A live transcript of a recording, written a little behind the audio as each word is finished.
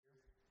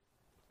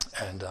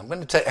And I'm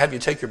going to have you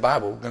take your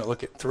Bible. We're going to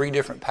look at 3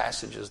 different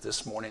passages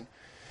this morning,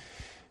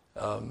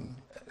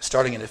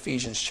 starting in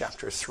Ephesians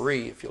chapter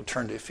 3. If you'll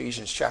turn to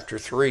Ephesians chapter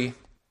 3.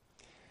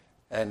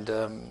 And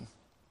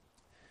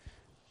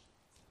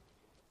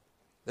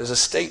there's a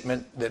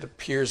statement that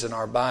appears in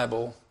our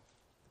Bible,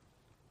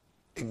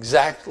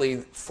 exactly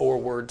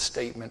 4-word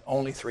statement,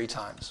 only 3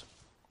 times.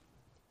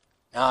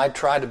 Now, I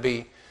try to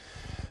be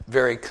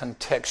very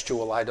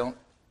contextual. I don't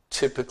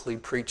typically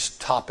preach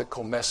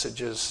topical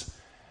messages.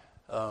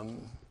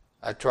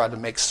 I try to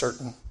make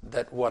certain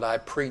that what I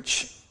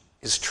preach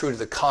is true to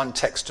the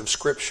context of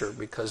Scripture,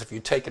 because if you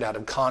take it out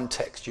of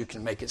context, you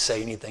can make it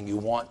say anything you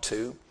want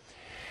to.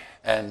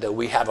 And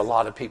we have a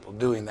lot of people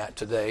doing that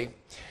today.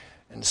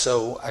 And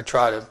so I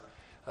try to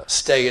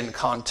stay in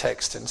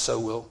context, and so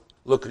we'll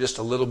look at just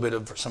a little bit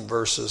of some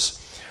verses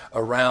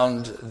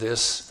around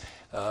this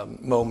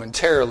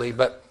momentarily.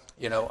 But,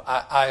 you know,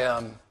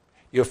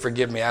 you'll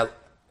forgive me,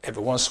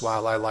 every once in a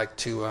while I like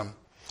to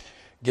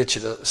get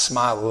you to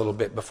smile a little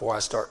bit before I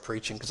start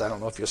preaching, because I don't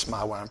know if you'll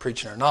smile when I'm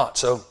preaching or not.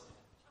 So,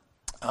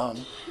 I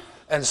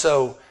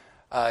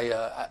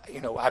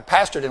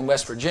pastored in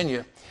West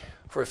Virginia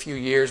for a few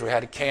years. We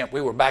had a camp.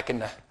 We were back in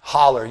the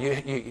holler.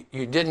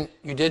 You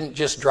didn't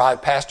just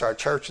drive past our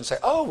church and say,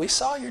 "Oh, we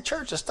saw your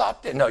church and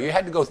stopped in." No, you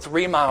had to go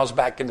 3 miles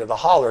back into the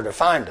holler to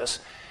find us.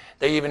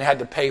 They even had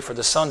to pay for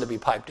the sun to be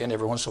piped in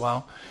every once in a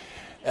while.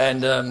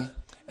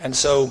 And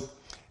so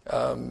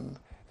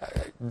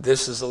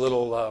this is a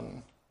little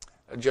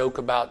a joke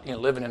about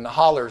living in the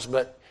hollers.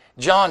 But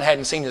John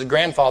hadn't seen his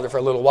grandfather for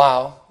a little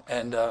while,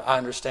 and I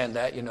understand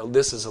that.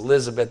 This is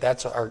Elizabeth.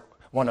 That's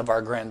one of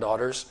our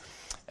granddaughters.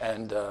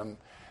 And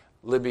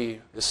Libby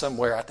is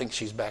somewhere. I think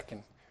she's back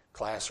in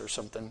class or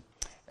something.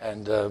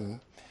 And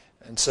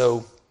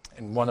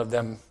one of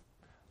them,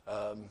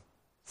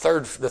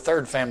 the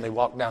third family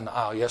walked down the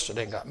aisle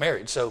yesterday and got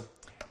married. So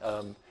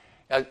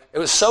it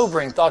was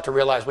sobering thought to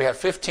realize we have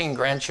 15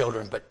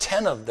 grandchildren, but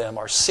 10 of them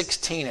are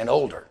 16 and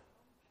older.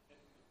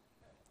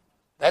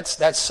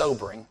 That's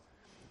sobering.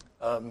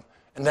 And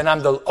then I'm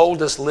the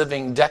oldest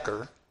living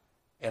Decker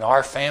in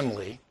our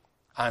family.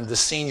 I'm the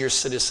senior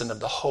citizen of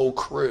the whole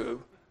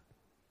crew.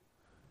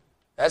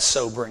 That's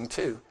sobering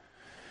too.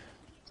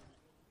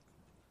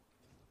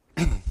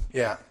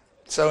 Yeah.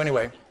 So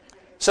anyway,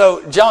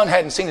 John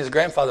hadn't seen his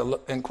grandfather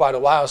in quite a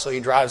while, so he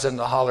drives into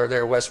the holler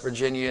there, West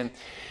Virginia, and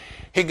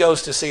he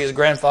goes to see his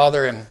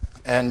grandfather,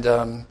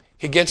 and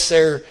he gets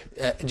there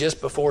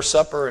just before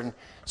supper, and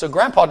so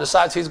Grandpa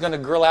decides he's going to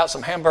grill out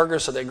some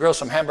hamburgers. So they grill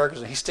some hamburgers,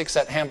 and he sticks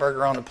that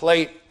hamburger on the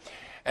plate,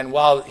 and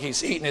while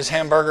he's eating his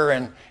hamburger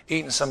and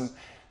eating some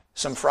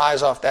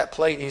fries off that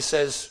plate, he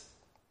says,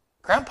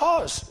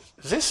 "Grandpa, is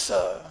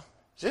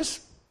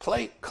this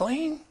plate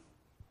clean?"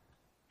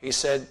 He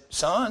said,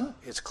 "Son,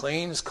 it's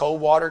clean as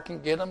cold water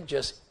can get them.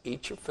 Just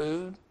eat your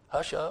food.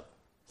 Hush up.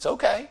 It's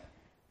okay.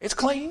 It's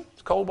clean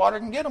as cold water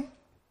can get them."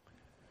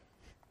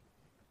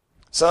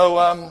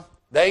 So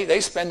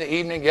they spend the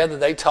evening together.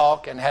 They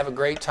talk and have a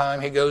great time.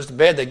 He goes to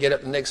bed. They get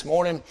up the next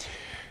morning.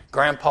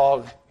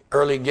 Grandpa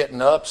early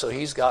getting up, so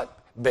he's got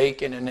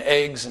bacon and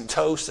eggs and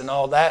toast and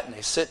all that. And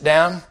they sit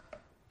down,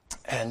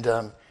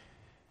 and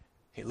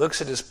he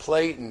looks at his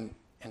plate, and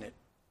it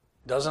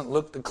doesn't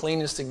look the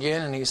cleanest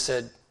again. And he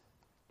said,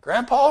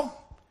 "Grandpa,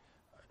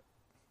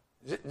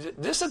 is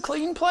this a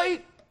clean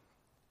plate?"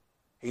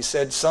 He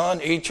said,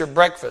 "Son, eat your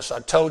breakfast.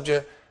 I told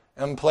you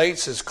them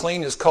plates as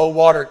clean as cold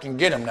water can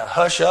get them. Now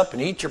hush up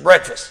and eat your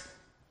breakfast."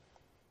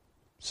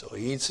 So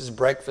he eats his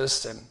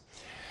breakfast, and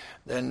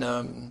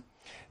then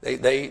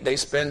they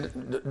spend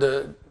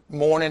the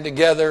morning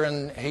together,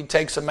 and he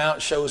takes them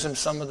out, shows him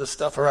some of the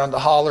stuff around the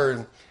holler,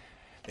 and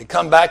they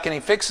come back, and he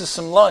fixes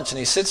some lunch, and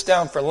he sits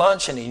down for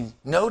lunch, and he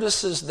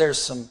notices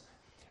there's some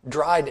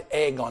dried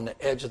egg on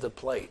the edge of the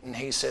plate. And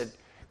he said,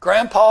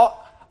 "Grandpa,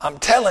 I'm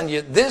telling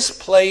you, this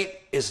plate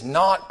is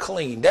not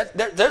clean.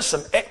 There's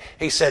some egg."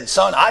 He said,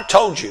 "Son, I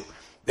told you,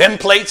 them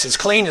plates as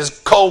clean as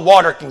cold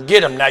water can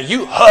get them. Now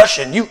you hush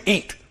and you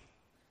eat."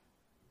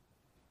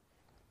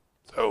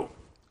 So,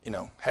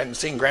 hadn't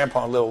seen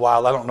Grandpa in a little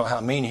while. I don't know how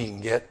mean he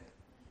can get.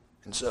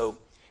 And so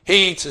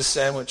he eats his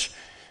sandwich,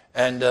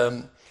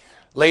 and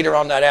later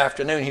on that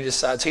afternoon, he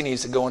decides he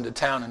needs to go into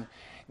town and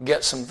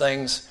get some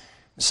things.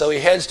 So he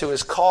heads to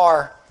his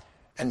car,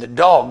 and the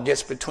dog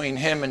gets between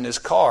him and his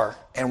car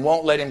and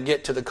won't let him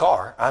get to the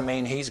car. I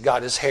mean, he's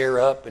got his hair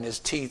up and his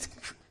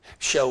teeth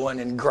showing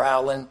and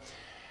growling.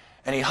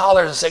 And he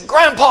hollers and says,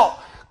 "Grandpa,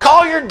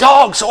 call your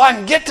dog so I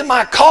can get to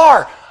my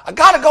car. I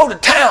got to go to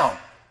town."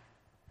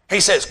 He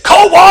says,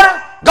 "Cold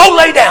water? Go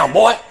lay down,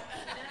 boy."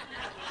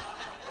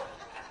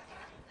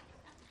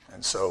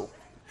 And so,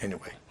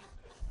 anyway.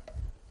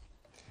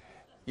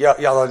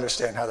 Y'all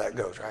understand how that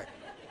goes, right?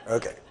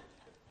 Okay.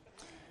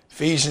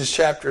 Ephesians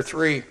chapter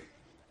 3.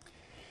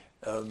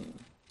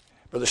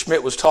 Brother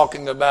Schmidt was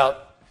talking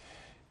about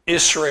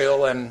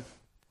Israel and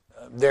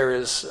There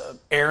is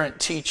errant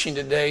teaching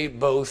today,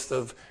 both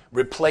of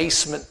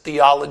replacement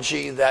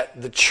theology, that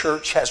the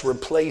church has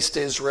replaced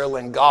Israel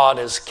and God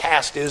has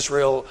cast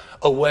Israel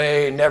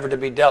away, never to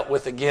be dealt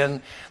with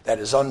again. That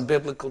is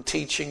unbiblical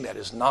teaching. That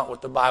is not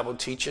what the Bible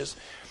teaches.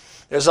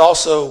 There's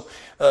also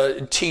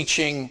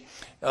teaching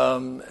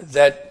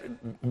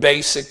that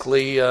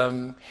basically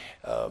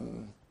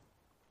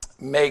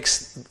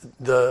makes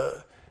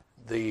the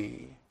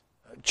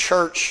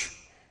church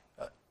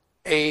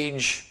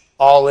age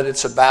all that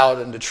it's about,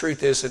 and the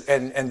truth is,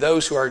 and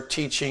those who are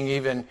teaching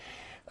even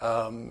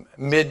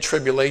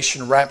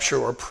mid-tribulation rapture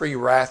or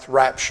pre-wrath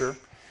rapture,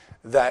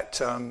 that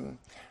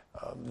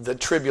the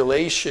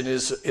tribulation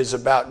is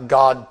about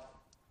God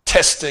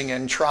testing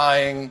and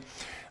trying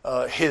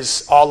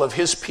all of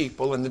his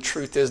people, and the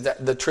truth is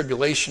that the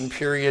tribulation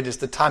period is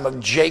the time of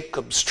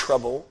Jacob's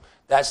trouble.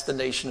 That's the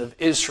nation of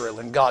Israel,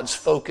 and God's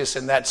focus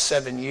in that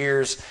 7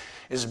 years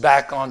is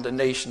back on the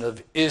nation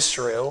of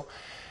Israel.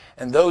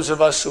 And those of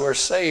us who are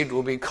saved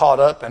will be caught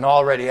up and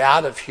already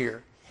out of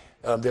here.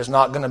 There's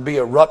not going to be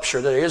a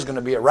rupture. There is going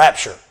to be a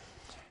rapture.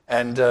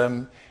 And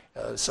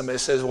somebody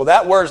says, well,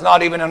 that word's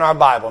not even in our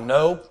Bible.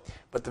 No,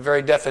 but the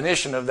very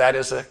definition of that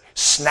is a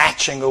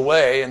snatching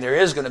away, and there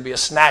is going to be a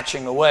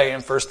snatching away,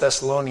 and 1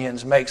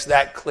 Thessalonians makes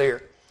that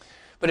clear.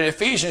 But in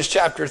Ephesians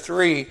chapter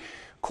 3,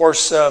 of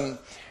course,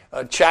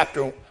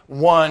 chapter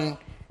 1,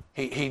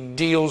 he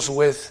deals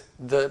with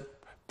the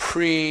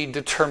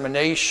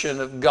predetermination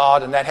of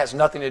God, and that has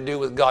nothing to do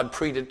with God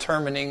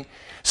predetermining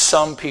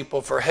some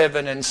people for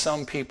heaven and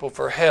some people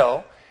for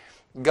hell.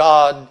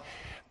 God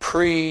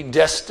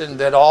predestined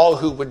that all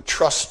who would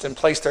trust and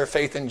place their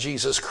faith in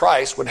Jesus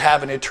Christ would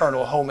have an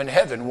eternal home in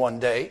heaven one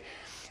day.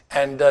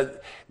 And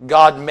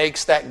God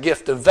makes that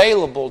gift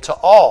available to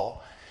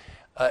all.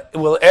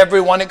 Will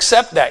everyone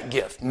accept that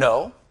gift?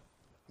 No.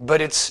 But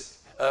it's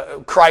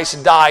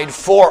Christ died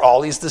for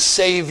all. He's the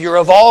Savior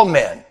of all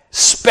men,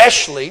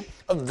 especially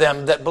of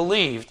them that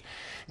believed.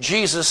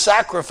 Jesus'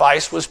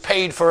 sacrifice was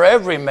paid for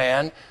every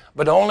man,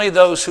 but only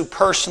those who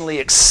personally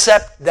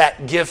accept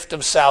that gift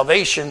of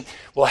salvation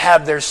will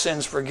have their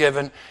sins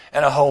forgiven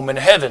and a home in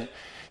heaven.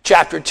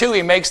 Chapter 2,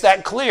 he makes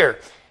that clear.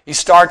 He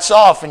starts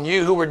off, and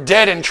you who were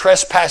dead in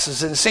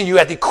trespasses and sin, you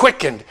had to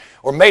quickened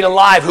or made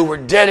alive who were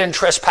dead in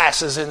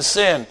trespasses and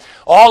sin.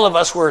 All of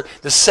us were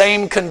the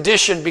same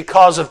condition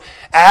because of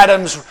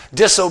Adam's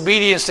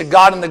disobedience to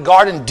God in the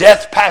garden.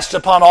 Death passed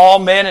upon all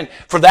men, and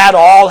for that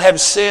all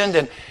have sinned.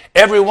 And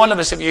every one of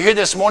us, if you're here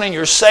this morning,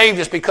 you're saved,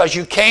 is because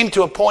you came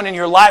to a point in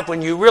your life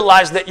when you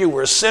realized that you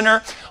were a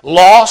sinner,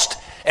 lost,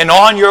 and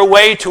on your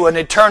way to an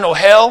eternal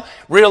hell.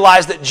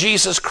 Realized that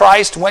Jesus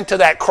Christ went to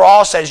that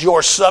cross as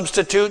your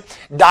substitute,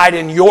 died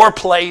in your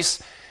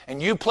place,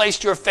 and you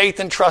placed your faith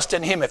and trust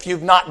in Him. If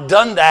you've not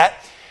done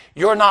that,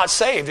 you're not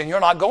saved and you're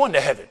not going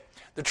to heaven.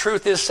 The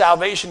truth is,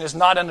 salvation is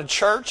not in a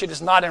church. It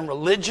is not in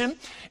religion.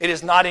 It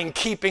is not in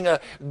keeping a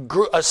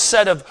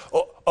set of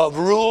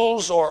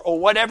rules or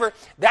whatever.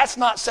 That's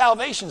not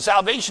salvation.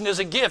 Salvation is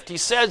a gift. He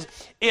says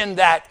in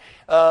that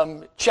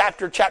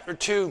chapter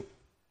 2,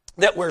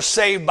 that we're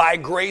saved by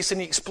grace,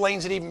 and he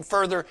explains it even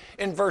further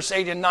in verse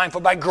 8 and 9. For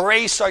by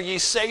grace are ye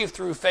saved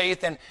through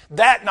faith, and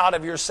that not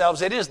of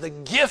yourselves. It is the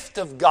gift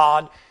of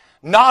God,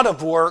 not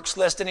of works,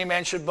 lest any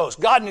man should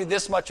boast. God knew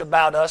this much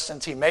about us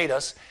since He made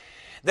us,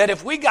 that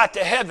if we got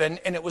to heaven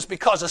and it was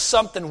because of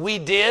something we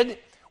did,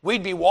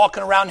 we'd be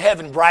walking around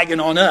heaven bragging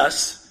on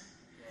us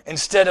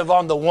instead of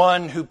on the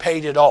one who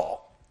paid it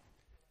all.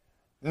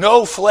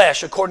 No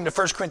flesh, according to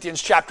 1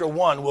 Corinthians chapter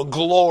 1, will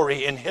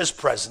glory in His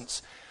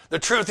presence. The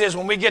truth is,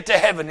 when we get to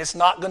heaven, it's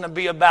not going to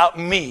be about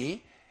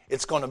me.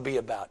 It's going to be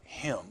about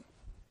Him.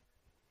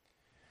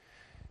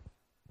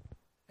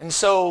 And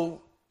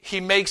so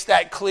he makes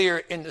that clear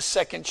in the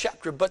second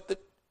chapter.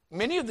 But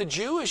many of the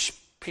Jewish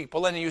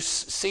people, and you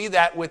see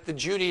that with the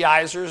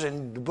Judaizers,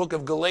 and the book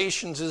of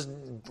Galatians is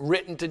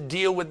written to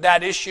deal with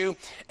that issue,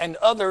 and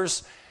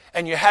others,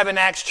 and you have in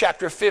Acts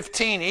chapter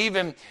 15,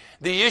 even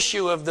the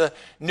issue of the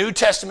New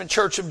Testament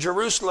church of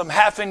Jerusalem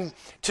having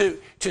to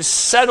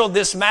settle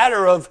this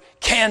matter of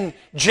can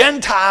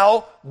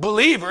Gentiles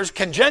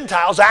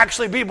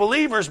actually be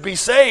believers, be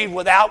saved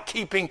without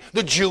keeping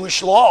the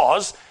Jewish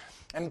laws?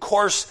 And of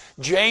course,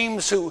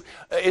 James, who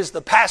is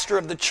the pastor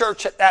of the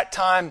church at that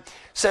time,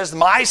 says,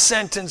 my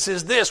sentence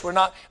is this. We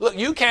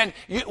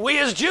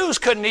as Jews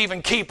couldn't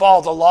even keep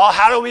all the law.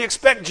 How do we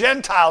expect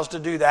Gentiles to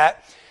do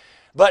that?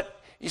 But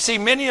you see,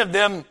 many of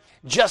them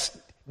just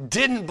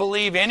didn't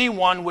believe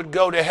anyone would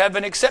go to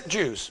heaven except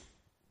Jews.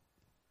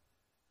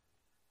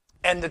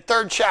 And the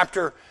third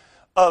chapter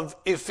of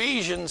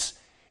Ephesians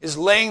is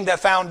laying the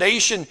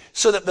foundation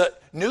so that the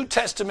New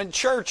Testament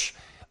church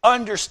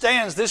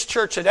understands, this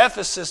church at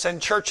Ephesus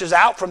and churches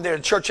out from there,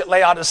 the church at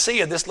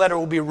Laodicea. This letter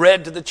will be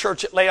read to the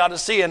church at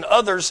Laodicea and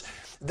others,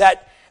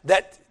 that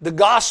the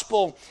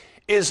gospel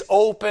is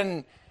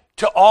open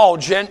to all,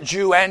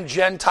 Jew and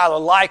Gentile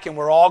alike, and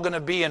we're all going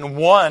to be in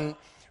one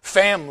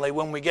family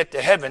when we get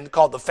to heaven,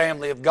 called the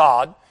family of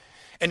God.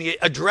 And he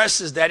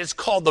addresses that. It's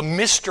called the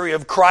mystery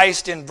of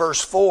Christ in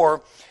verse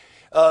 4.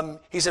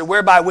 He said,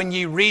 whereby when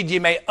ye read, ye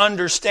may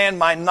understand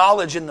my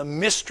knowledge in the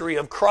mystery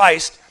of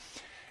Christ.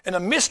 And a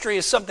mystery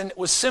is something that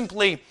was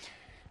simply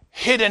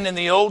hidden in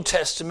the Old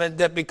Testament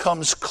that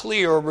becomes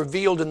clear or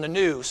revealed in the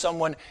New.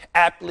 Someone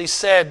aptly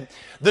said,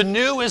 the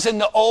new is in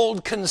the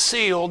old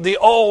concealed, the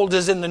old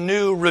is in the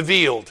new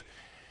revealed.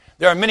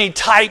 There are many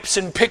types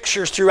and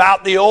pictures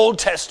throughout the Old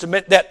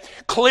Testament that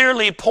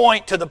clearly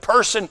point to the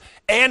person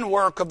and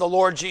work of the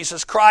Lord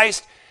Jesus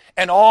Christ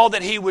and all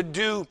that he would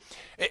do.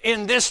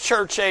 In this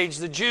church age,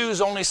 the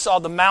Jews only saw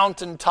the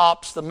mountain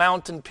tops, the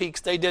mountain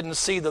peaks. They didn't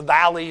see the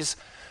valleys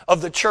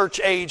of the church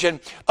age and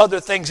other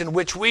things in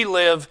which we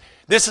live.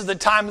 This is the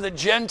time of the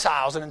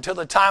Gentiles, and until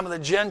the time of the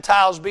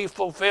Gentiles be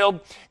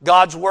fulfilled,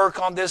 God's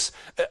work on this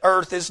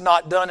earth is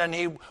not done, and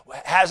he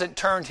hasn't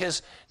turned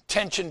his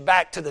attention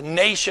back to the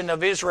nation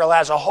of Israel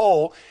as a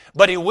whole,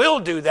 but he will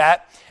do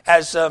that,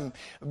 as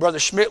Brother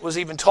Schmidt was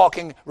even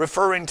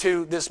referring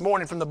to this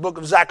morning from the book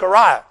of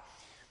Zechariah.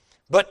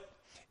 But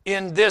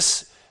in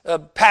this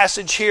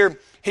passage here,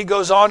 he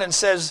goes on and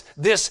says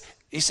this.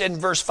 He said in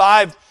verse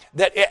 5,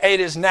 that it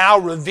is now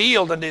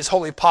revealed unto his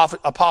holy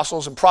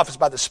apostles and prophets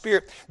by the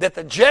Spirit that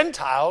the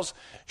Gentiles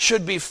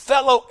should be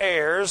fellow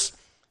heirs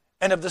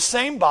and of the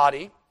same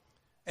body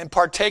and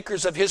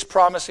partakers of his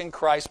promise in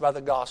Christ by the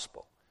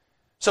gospel.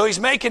 So he's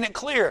making it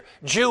clear,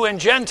 Jew and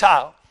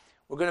Gentile,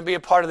 we're going to be a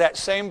part of that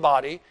same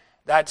body,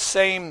 that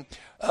same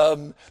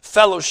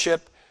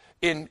fellowship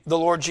in the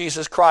Lord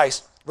Jesus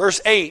Christ.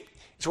 Verse 8.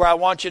 It's where I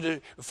want you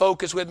to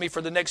focus with me for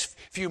the next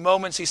few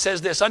moments. He says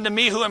this, unto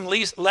me who am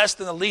less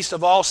than the least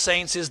of all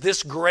saints is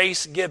this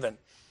grace given.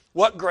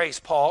 What grace,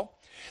 Paul?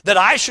 That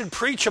I should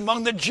preach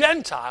among the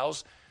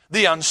Gentiles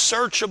the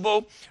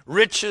unsearchable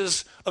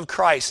riches of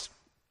Christ,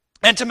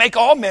 and to make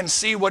all men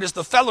see what is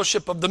the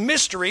fellowship of the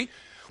mystery,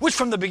 which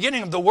from the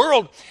beginning of the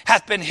world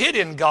hath been hid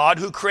in God,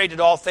 who created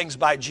all things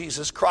by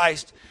Jesus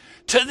Christ,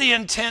 to the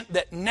intent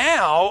that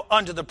now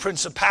unto the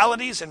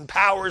principalities and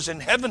powers in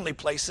heavenly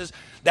places,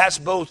 that's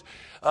both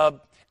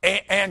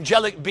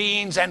angelic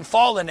beings and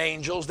fallen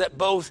angels, that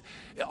both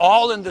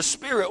all in the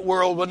spirit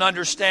world would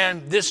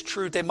understand this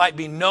truth. They might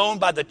be known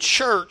by the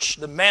church,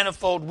 the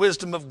manifold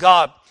wisdom of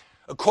God,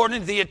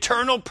 according to the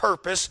eternal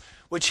purpose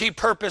which he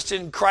purposed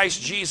in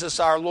Christ Jesus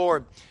our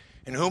Lord,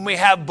 in whom we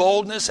have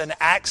boldness and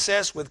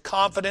access with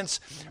confidence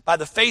by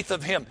the faith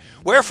of him.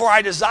 Wherefore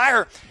I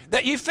desire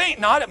that ye faint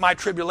not at my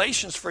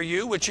tribulations for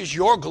you, which is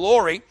your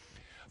glory.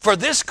 For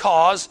this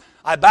cause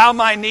I bow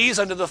my knees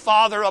unto the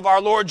Father of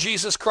our Lord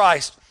Jesus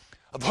Christ,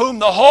 of whom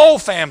the whole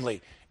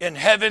family in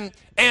heaven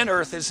and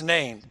earth is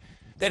named,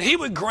 that he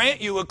would grant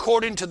you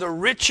according to the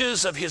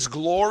riches of his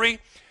glory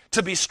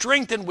to be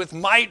strengthened with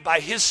might by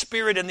his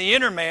Spirit in the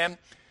inner man,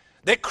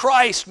 that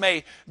Christ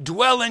may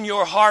dwell in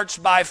your hearts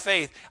by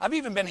faith. I've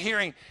even been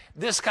hearing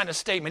this kind of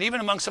statement, even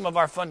among some of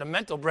our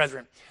fundamental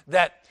brethren,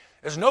 that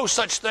there's no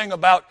such thing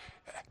about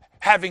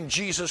having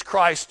Jesus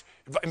Christ,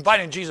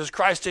 inviting Jesus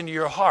Christ into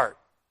your heart.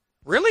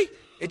 Really?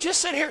 It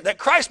just said here that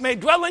Christ may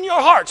dwell in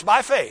your hearts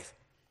by faith.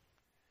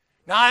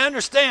 Now I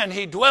understand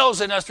he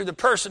dwells in us through the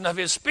person of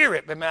his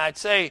Spirit, but may I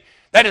say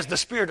that is the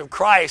Spirit of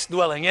Christ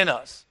dwelling in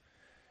us.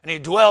 And he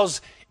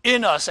dwells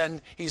in us,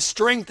 and he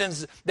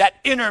strengthens that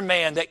inner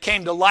man that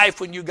came to life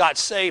when you got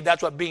saved.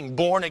 That's what being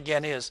born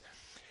again is.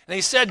 And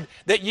he said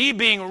that ye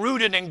being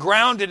rooted and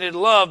grounded in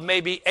love may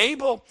be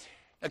able,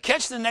 now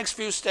catch the next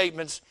few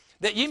statements,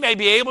 that ye may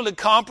be able to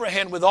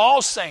comprehend with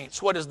all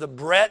saints what is the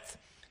breadth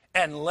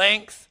and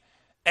length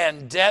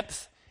and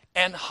depth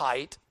and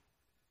height,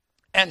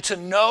 and to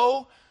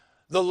know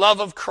the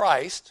love of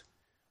Christ,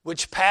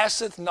 which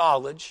passeth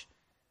knowledge,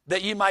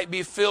 that ye might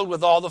be filled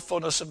with all the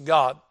fullness of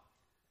God.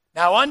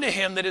 Now unto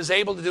him that is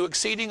able to do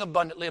exceeding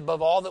abundantly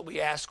above all that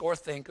we ask or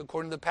think,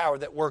 according to the power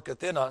that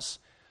worketh in us,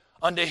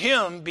 unto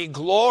him be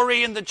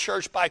glory in the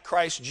church by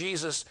Christ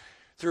Jesus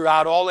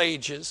throughout all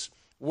ages,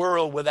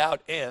 world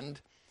without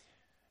end.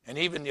 And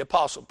even the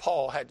Apostle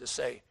Paul had to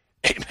say,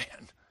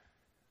 amen.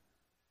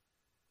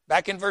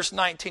 Back in verse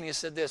 19 he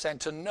said this,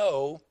 and to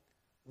know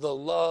the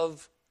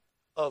love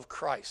of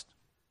Christ.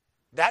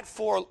 That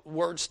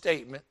 4-word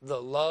statement,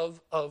 the love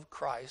of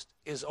Christ,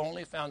 is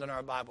only found in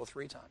our Bible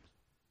 3 times.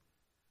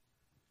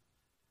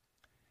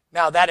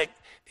 Now,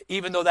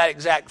 even though that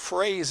exact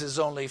phrase is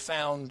only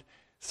found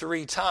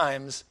 3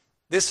 times,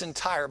 this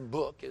entire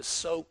book is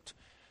soaked,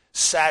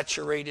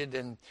 saturated,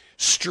 and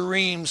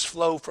streams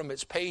flow from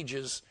its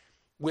pages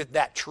with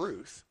that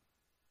truth.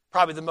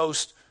 Probably the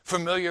most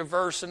familiar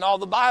verse in all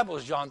the Bible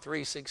is John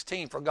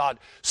 3:16. For God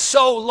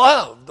so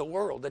loved the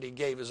world that he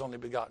gave his only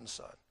begotten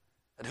Son,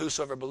 that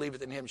whosoever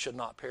believeth in him should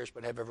not perish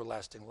but have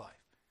everlasting life.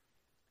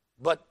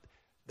 But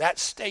that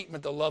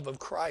statement, the love of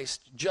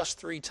Christ, just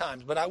 3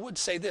 times. But I would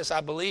say this,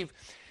 I believe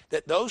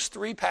that those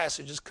 3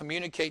 passages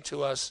communicate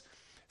to us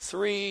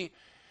 3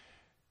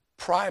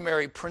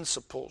 primary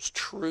principles,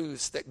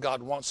 truths that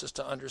God wants us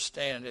to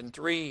understand, and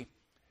 3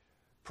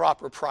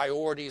 proper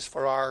priorities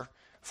for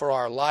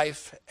our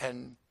life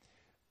and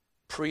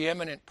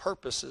preeminent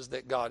purposes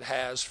that God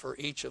has for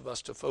each of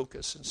us to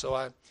focus. And so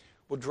I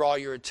will draw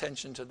your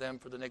attention to them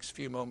for the next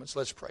few moments.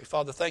 Let's pray.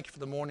 Father, thank you for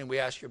the morning. We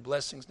ask your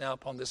blessings now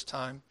upon this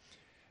time.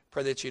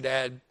 Pray that you'd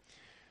add,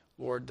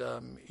 Lord,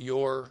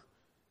 your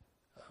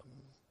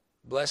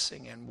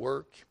blessing and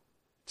work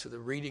to the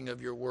reading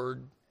of your word.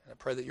 And I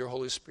pray that your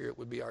Holy Spirit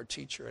would be our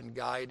teacher and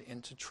guide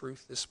into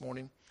truth this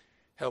morning.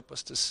 Help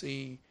us to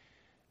see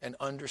and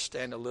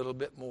understand a little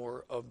bit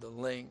more of the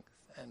length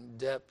and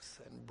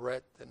depth and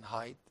breadth and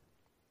height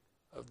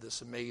of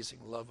this amazing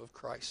love of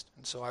Christ.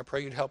 And so I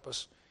pray you'd help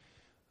us.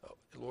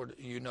 Lord,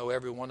 you know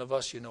every one of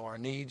us. You know our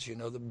needs. You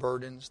know the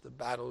burdens, the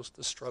battles,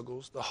 the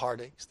struggles, the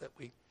heartaches that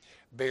we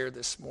bear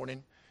this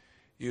morning.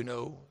 You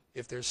know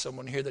if there's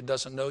someone here that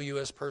doesn't know you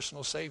as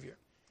personal Savior,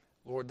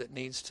 Lord, that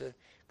needs to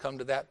come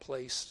to that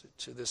place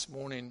to this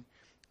morning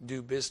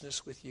do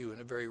business with you in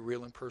a very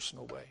real and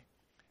personal way.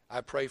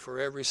 I pray for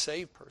every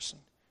saved person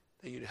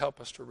that you'd help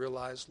us to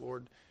realize,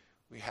 Lord,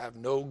 we have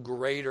no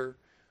greater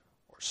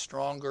or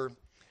stronger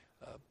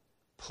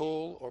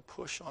pull or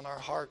push on our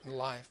heart and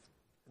life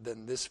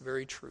than this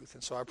very truth.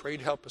 And so I pray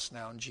you'd help us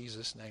now in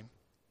Jesus' name.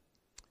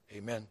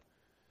 Amen.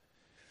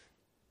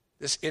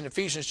 This in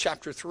Ephesians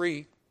chapter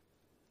 3,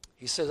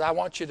 he says, I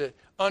want you to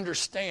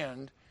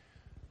understand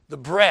the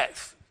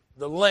breadth,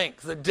 the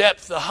length, the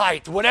depth, the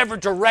height, whatever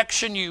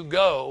direction you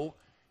go,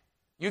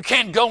 you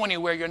can't go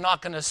anywhere you're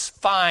not going to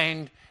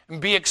find and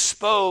be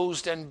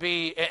exposed and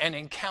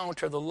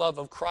encounter the love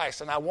of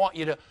Christ. And I want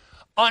you to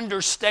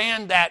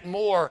understand that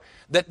more,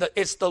 that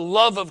it's the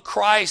love of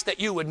Christ,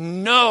 that you would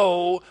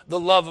know the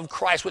love of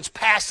Christ, which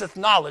passeth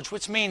knowledge,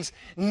 which means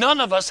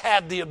none of us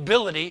have the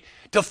ability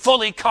to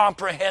fully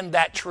comprehend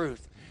that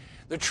truth.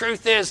 The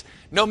truth is,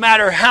 no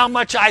matter how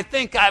much I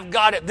think I've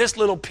got it, this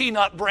little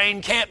peanut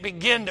brain can't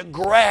begin to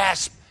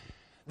grasp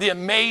the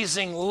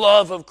amazing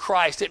love of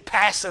Christ. It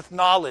passeth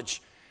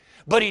knowledge.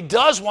 But he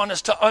does want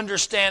us to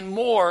understand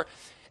more,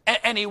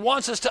 and he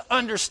wants us to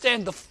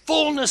understand the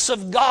fullness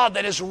of God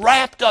that is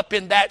wrapped up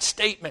in that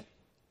statement.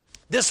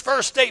 This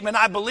first statement,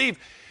 I believe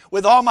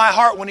with all my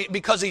heart,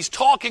 because he's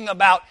talking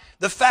about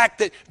the fact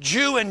that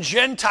Jew and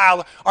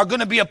Gentile are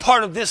going to be a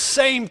part of this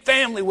same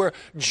family. We're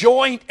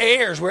joint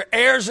heirs. We're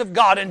heirs of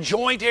God and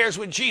joint heirs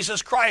with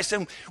Jesus Christ,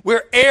 and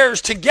we're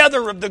heirs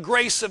together of the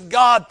grace of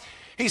God.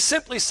 He's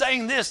simply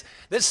saying this,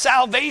 that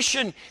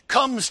salvation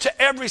comes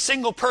to every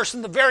single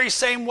person the very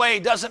same way.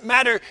 Doesn't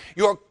matter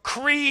your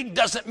creed,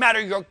 doesn't matter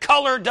your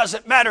color,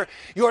 doesn't matter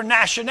your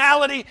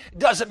nationality,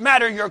 doesn't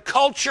matter your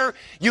culture.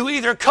 You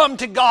either come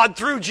to God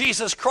through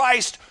Jesus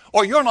Christ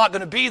or you're not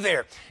going to be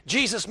there.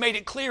 Jesus made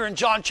it clear in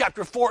John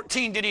chapter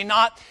 14, did he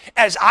not?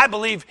 As I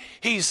believe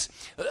he's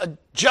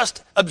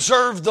just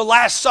observed the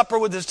Last Supper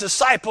with his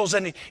disciples,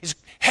 and he's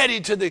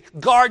headed to the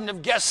Garden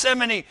of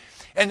Gethsemane,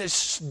 and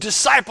his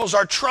disciples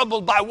are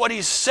troubled by what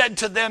he said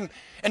to them.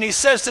 And he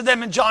says to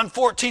them in John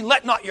 14,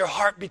 let not your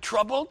heart be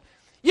troubled.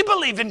 You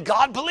believe in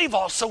God, believe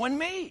also in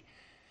me.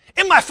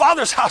 In my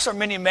Father's house are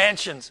many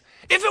mansions.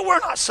 If it were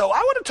not so,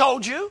 I would have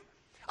told you.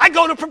 I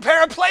go to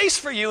prepare a place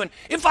for you. And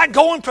if I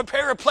go and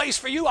prepare a place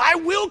for you, I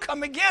will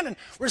come again and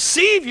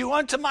receive you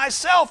unto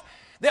myself,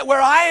 that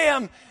where I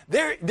am,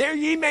 there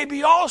ye may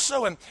be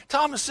also. And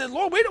Thomas said,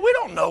 Lord, we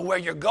don't know where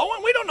you're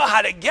going. We don't know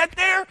how to get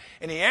there.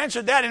 And he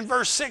answered that in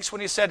verse 6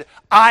 when he said,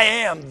 I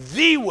am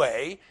the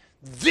way,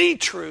 the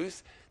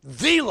truth,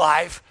 the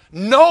life.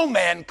 No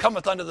man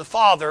cometh unto the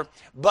Father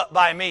but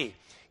by me.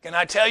 Can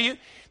I tell you,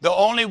 the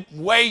only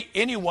way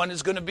anyone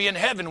is going to be in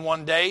heaven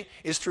one day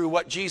is through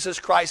what Jesus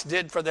Christ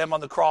did for them on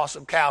the cross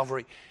of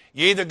Calvary.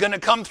 You're either going to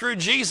come through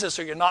Jesus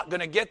or you're not going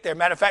to get there.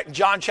 Matter of fact, in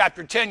John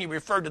chapter 10, you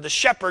referred to the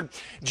shepherd.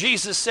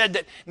 Jesus said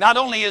that not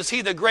only is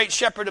he the great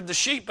shepherd of the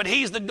sheep, but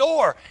he's the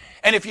door.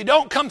 And if you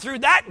don't come through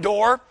that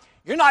door,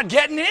 you're not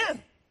getting in.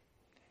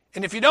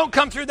 And if you don't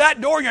come through that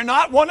door, you're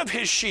not one of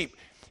his sheep.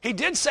 He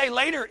did say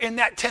later in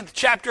that 10th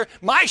chapter,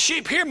 my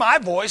sheep hear my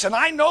voice, and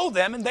I know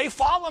them, and they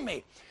follow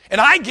me. And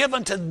I give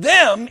unto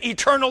them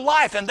eternal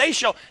life, and they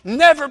shall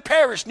never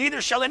perish, neither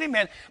shall any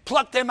man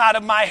pluck them out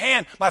of my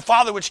hand. My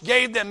Father which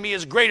gave them me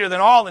is greater than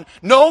all, and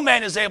no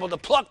man is able to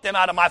pluck them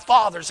out of my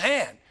Father's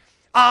hand.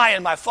 I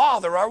and my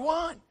Father are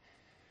one.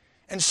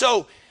 And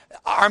so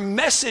our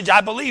message, I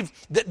believe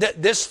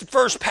that this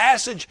first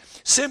passage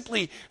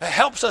simply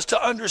helps us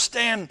to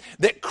understand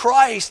that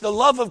Christ, the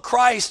love of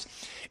Christ,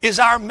 is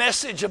our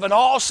message of an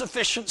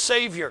all-sufficient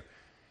Savior.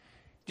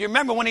 Do you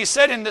remember when he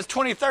said in the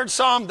 23rd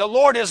Psalm, the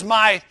Lord is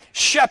my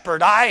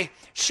shepherd, I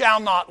shall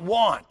not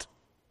want.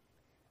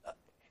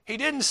 He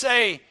didn't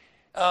say,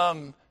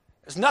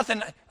 there's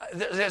nothing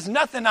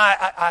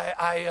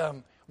I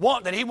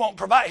want that he won't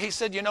provide. He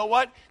said, you know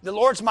what? The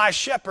Lord's my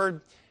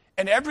shepherd,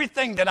 and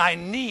everything that I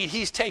need,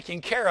 he's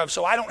taking care of,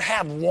 so I don't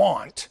have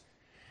want.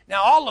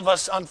 Now, all of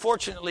us,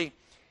 unfortunately,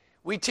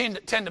 we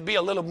tend to be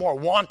a little more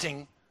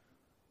wanting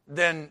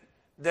than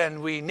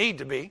we need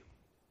to be.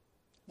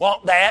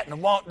 Want that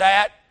and want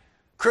that.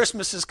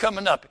 Christmas is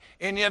coming up.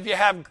 Any of you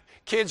have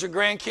kids or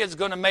grandkids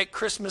going to make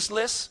Christmas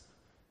lists?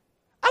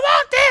 I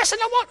want this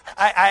and I want...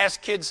 I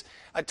asked kids,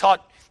 I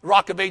taught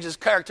Rock of Ages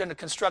character into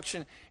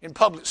construction in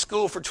public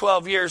school for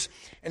 12 years.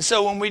 And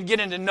so when we'd get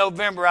into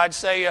November, I'd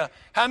say,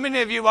 how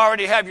many of you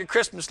already have your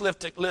Christmas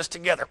list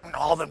together? And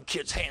all them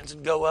kids' hands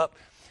would go up.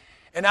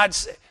 And I'd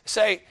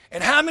say,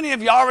 and how many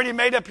of you already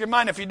made up your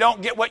mind if you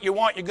don't get what you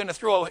want, you're going to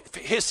throw a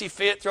hissy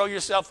fit, throw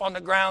yourself on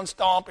the ground,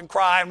 stomp and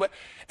cry?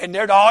 And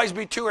there'd always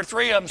be 2 or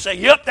 3 of them say,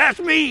 yep, that's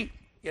me.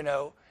 You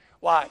know,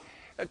 why?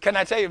 Can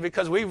I tell you?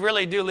 Because we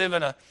really do live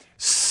in a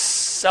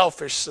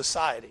selfish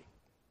society.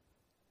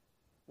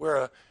 We're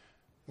a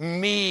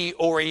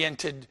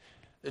me-oriented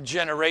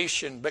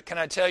generation. But can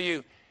I tell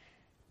you,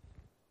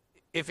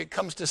 if it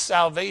comes to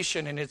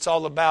salvation and it's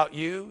all about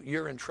you,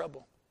 you're in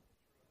trouble.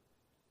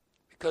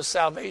 Because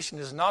salvation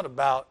is not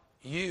about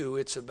you,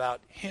 it's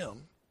about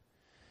Him.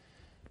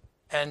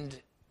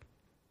 And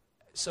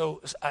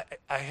so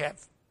I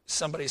have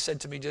somebody said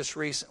to me just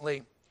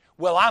recently,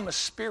 well, I'm a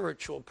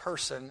spiritual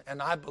person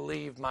and I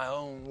believe my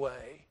own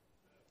way.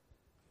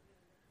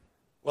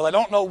 Well, I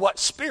don't know what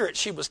spirit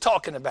she was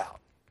talking about,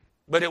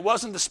 but it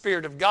wasn't the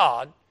Spirit of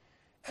God.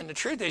 And the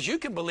truth is, you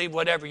can believe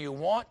whatever you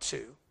want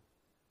to.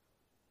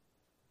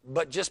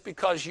 But just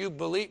because you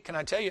believe, can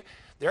I tell you,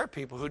 there are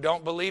people who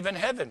don't believe in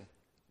heaven.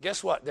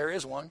 Guess what? There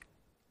is one.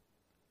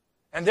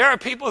 And there are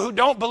people who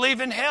don't believe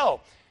in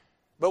hell.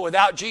 But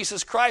without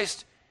Jesus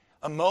Christ,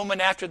 a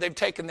moment after they've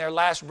taken their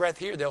last breath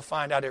here, they'll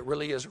find out it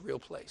really is a real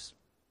place.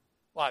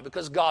 Why?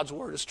 Because God's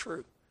Word is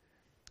true.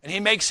 And He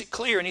makes it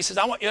clear. And He says,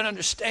 I want you to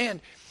understand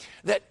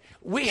that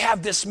we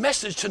have this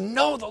message to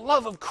know the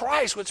love of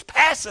Christ, which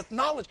passeth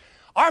knowledge.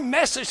 Our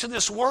message to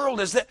this world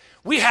is that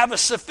we have a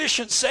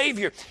sufficient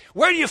Savior.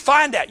 Where do you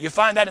find that? You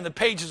find that in the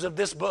pages of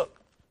this book.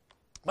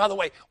 By the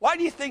way, why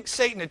do you think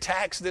Satan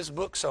attacks this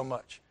book so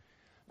much?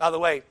 By the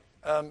way,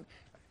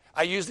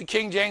 I use the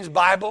King James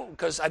Bible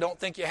because I don't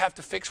think you have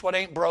to fix what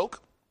ain't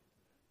broke.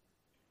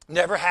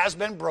 Never has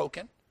been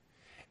broken.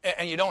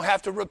 And you don't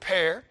have to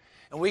repair.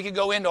 And we could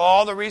go into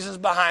all the reasons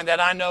behind that.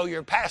 I know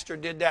your pastor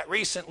did that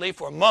recently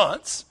for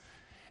months.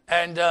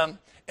 And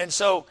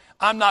so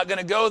I'm not going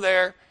to go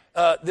there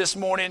this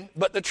morning.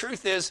 But the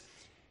truth is,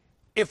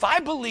 if I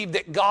believe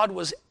that God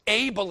was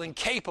able and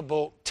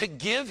capable to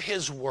give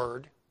His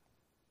Word,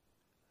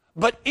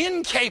 but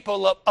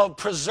incapable of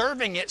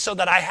preserving it so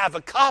that I have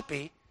a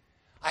copy,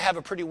 I have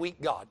a pretty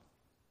weak God.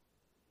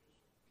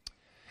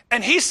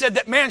 And He said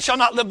that man shall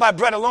not live by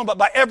bread alone, but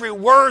by every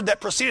word that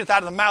proceedeth out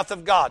of the mouth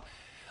of God.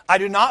 I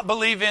do not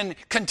believe in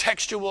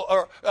contextual,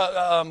 or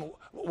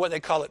what they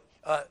call it,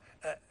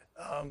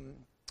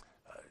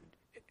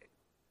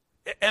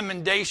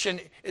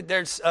 emendation.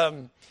 There's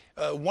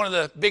one of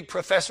the big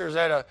professors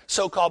at a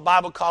so-called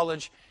Bible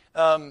college.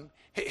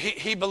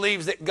 He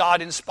believes that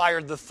God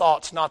inspired the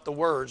thoughts, not the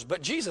words.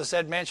 But Jesus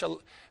said, man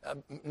shall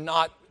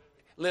not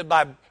live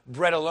by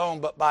bread alone,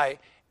 but by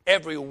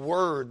every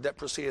word that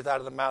proceedeth out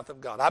of the mouth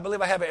of God. I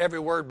believe I have an every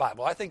word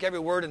Bible. I think every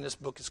word in this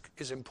book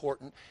is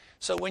important.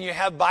 So when you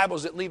have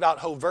Bibles that leave out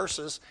whole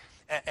verses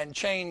and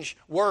change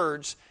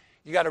words,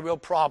 you got a real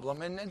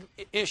problem. And an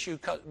issue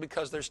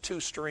because there's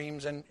 2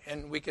 streams, and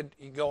we could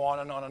go on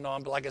and on and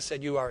on. But like I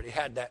said, you already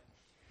had that.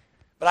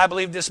 But I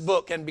believe this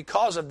book, and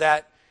because of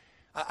that,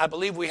 I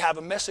believe we have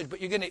a message.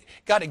 But you're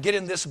got to get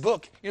in this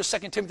book. 2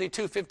 Timothy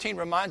 2:15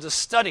 reminds us,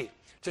 study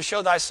to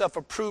show thyself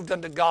approved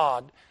unto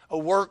God, a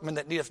workman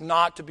that needeth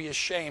not to be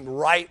ashamed,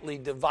 rightly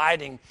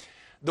dividing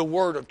the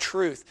word of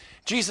truth.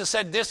 Jesus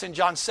said this in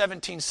John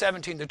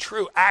 17:17, the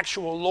true,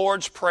 actual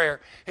Lord's Prayer,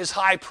 His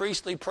high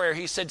priestly prayer.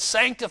 He said,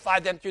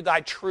 sanctify them through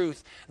thy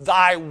truth.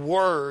 Thy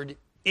word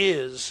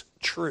is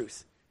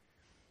truth.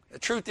 The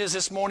truth is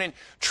this morning,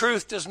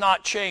 truth does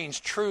not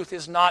change. Truth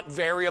is not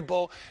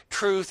variable.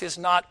 Truth is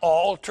not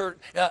altered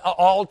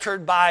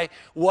by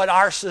what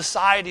our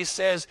society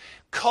says.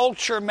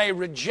 Culture may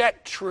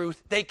reject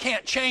truth. They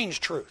can't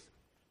change truth.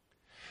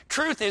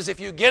 Truth is, if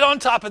you get on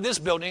top of this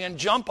building and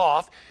jump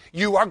off,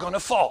 you are going to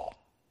fall.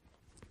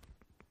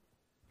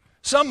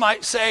 Some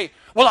might say,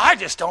 well, I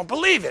just don't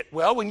believe it.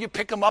 Well, when you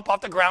pick them up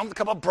off the ground with a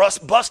couple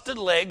of busted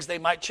legs, they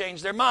might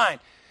change their mind.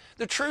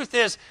 The truth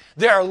is,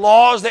 there are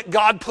laws that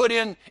God put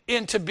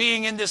into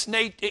being in this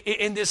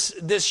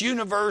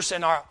universe,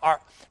 and our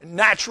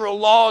natural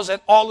laws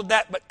and all of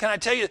that. But can I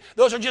tell you,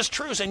 those are just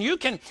truths, and you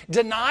can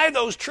deny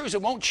those truths.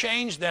 It won't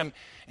change them.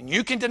 And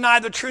you can deny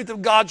the truth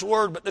of God's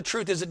Word, but the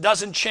truth is it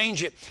doesn't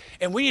change it.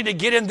 And we need to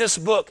get in this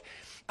book.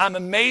 I'm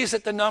amazed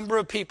at the number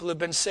of people who have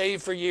been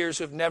saved for years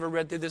who have never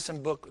read through this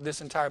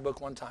entire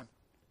book one time.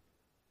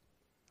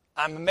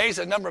 I'm amazed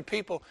at the number of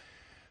people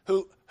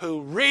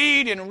who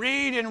read and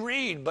read and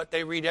read, but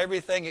they read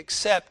everything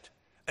except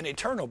an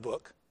eternal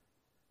book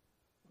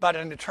about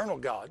an eternal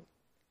God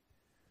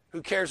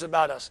who cares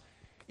about us.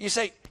 You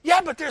say,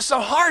 yeah, but there's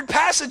some hard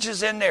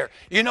passages in there.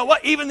 You know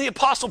what? Even the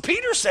Apostle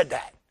Peter said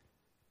that.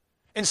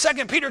 In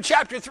 2 Peter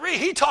chapter 3,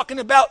 he talking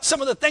about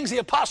some of the things the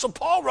Apostle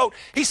Paul wrote.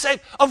 He said,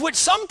 of which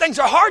some things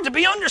are hard to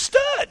be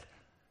understood.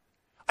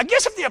 I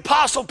guess if the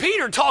Apostle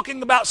Peter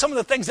talking about some of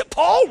the things that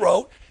Paul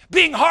wrote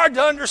being hard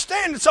to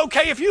understand. It's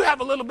okay if you have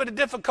a little bit of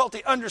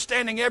difficulty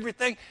understanding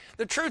everything.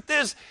 The truth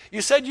is,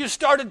 you said you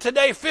started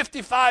today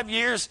 55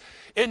 years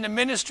in the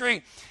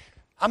ministry.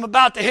 I'm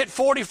about to hit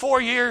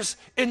 44 years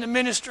in the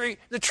ministry.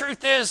 The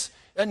truth is,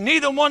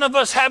 neither one of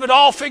us have it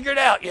all figured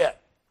out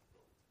yet.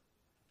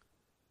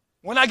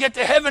 When I get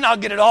to heaven, I'll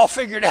get it all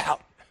figured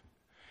out.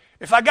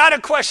 If I got a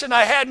question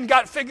I hadn't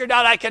got figured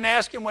out, I can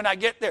ask him when I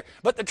get there.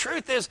 But the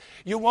truth is,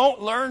 you won't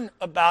learn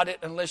about it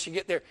unless you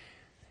get there.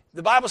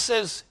 The Bible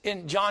says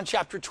in John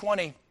chapter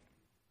 20,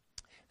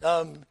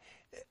 and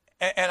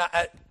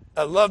I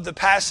love the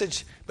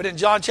passage, but in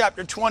John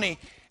chapter 20,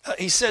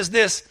 he says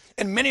this,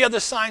 and many other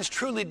signs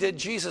truly did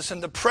Jesus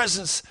in the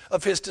presence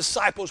of his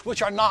disciples,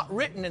 which are not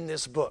written in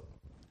this book.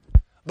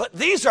 But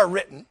these are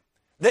written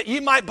that ye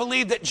might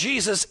believe that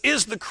Jesus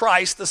is the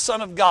Christ, the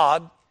Son of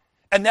God,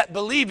 and that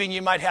believing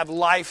you might have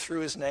life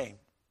through his name.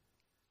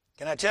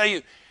 Can I tell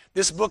you,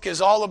 this book is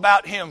all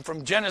about him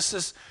from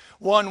Genesis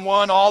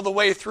 1:1 all the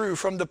way through,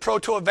 from the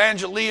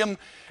proto-evangelium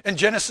in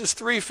Genesis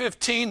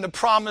 3:15, the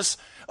promise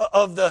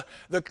of the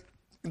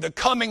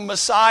coming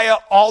Messiah,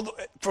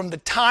 from the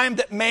time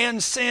that man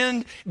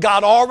sinned,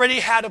 God already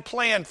had a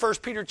plan.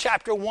 1 Peter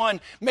chapter 1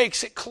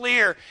 makes it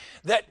clear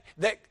that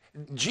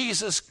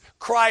Jesus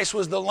Christ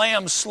was the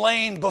lamb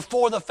slain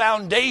before the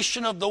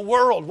foundation of the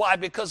world. Why?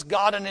 Because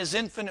God in his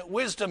infinite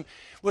wisdom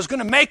was going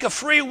to make a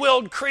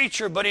free-willed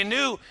creature, but he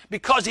knew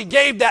because he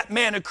gave that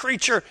man a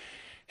creature,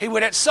 he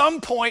would at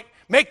some point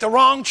make the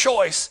wrong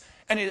choice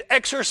and he'd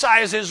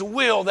exercise his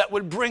will that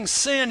would bring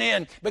sin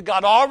in. But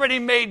God already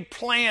made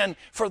plan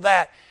for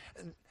that.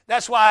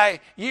 That's why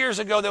years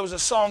ago there was a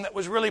song that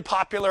was really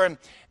popular,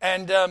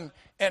 and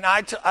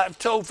I've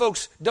told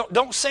folks,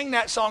 don't sing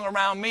that song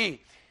around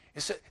me. It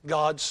said,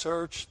 God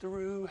searched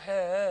through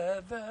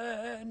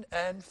heaven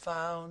and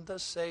found the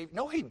Savior.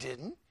 No, he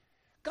didn't.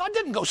 God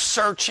didn't go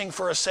searching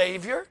for a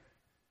Savior.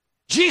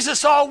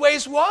 Jesus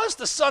always was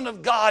the Son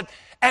of God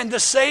and the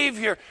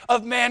Savior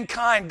of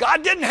mankind.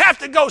 God didn't have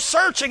to go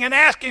searching and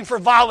asking for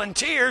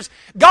volunteers.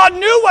 God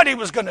knew what he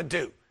was going to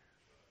do.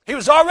 He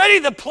was already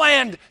the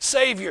planned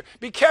Savior.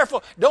 Be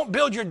careful. Don't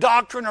build your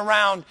doctrine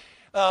around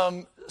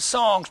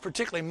songs,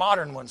 particularly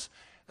modern ones.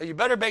 You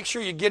better make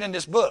sure you get in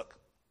this book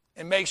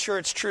and make sure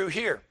it's true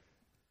here.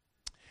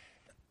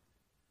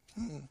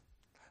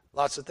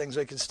 Lots of things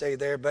that can stay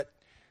there, but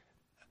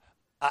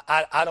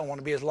I don't want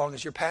to be as long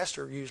as your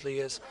pastor usually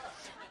is.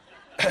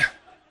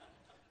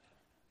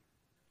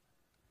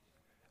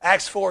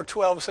 Acts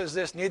 4:12 says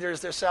this, neither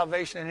is there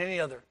salvation in any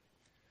other.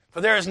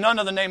 For there is none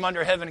other name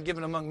under heaven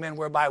given among men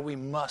whereby we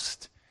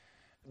must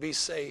be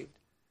saved.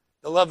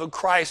 The love of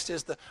Christ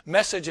is the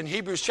message in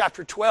Hebrews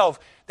chapter 12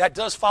 that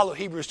does follow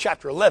Hebrews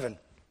chapter 11.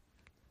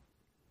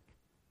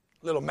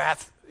 Little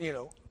math,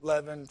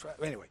 11,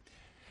 anyway.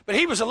 But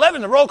Hebrews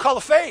 11, the roll call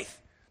of faith,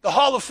 the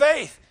hall of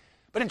faith.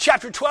 But in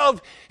chapter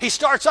 12, he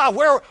starts off,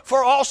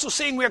 wherefore also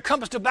seeing we are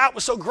compassed about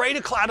with so great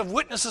a cloud of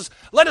witnesses,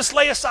 let us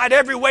lay aside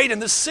every weight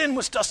and the sin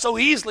which does so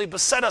easily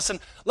beset us, and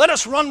let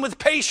us run with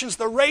patience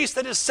the race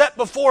that is set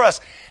before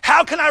us.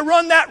 How can I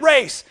run that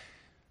race?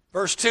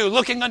 Verse 2,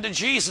 looking unto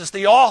Jesus,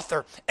 the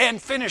author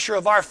and finisher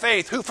of our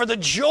faith, who for the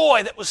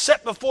joy that was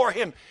set before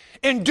him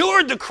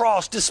endured the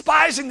cross,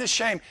 despising the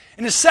shame,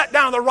 and is set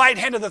down at the right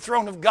hand of the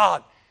throne of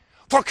God.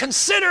 For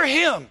consider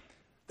him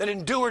that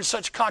endured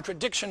such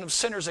contradiction of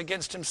sinners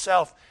against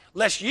himself,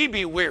 lest ye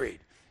be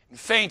wearied and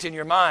faint in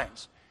your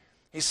minds.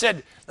 He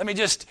said, let me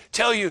just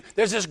tell you,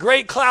 there's this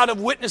great cloud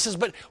of witnesses,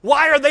 but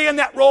why are they in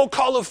that roll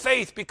call of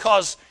faith?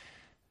 Because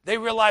they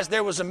realized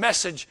there was a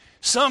message.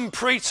 Some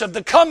preach of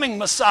the coming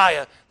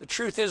Messiah. The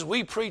truth is,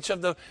 we preach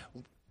of the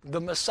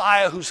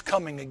Messiah who's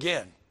coming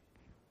again.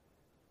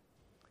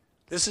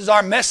 This is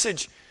our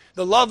message.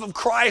 The love of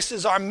Christ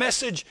is our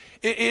message.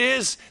 It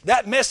is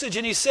that message.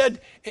 And he said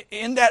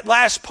in that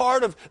last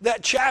part of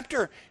that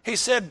chapter, he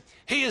said,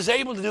 he is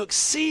able to do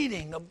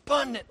exceeding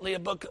abundantly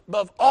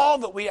above all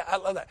that we, I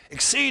love that,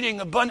 exceeding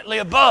abundantly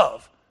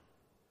above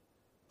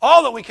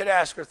all that we could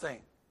ask or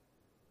think.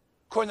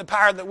 According to the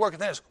power that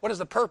worketh in us. What is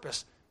the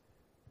purpose?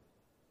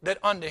 That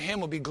unto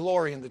him will be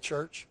glory in the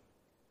church.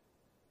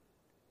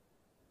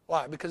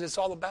 Why? Because it's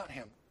all about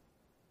him.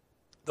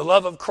 The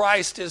love of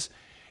Christ is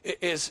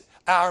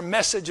our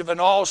message of an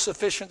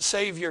all-sufficient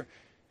Savior.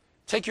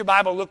 Take your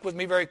Bible, look with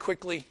me very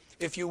quickly,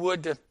 if you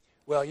would.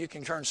 You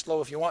can turn slow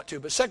if you want to,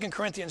 but 2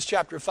 Corinthians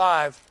chapter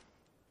 5.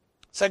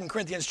 2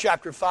 Corinthians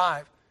chapter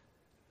 5.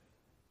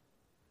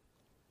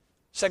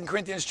 2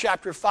 Corinthians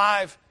chapter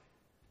 5.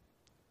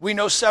 We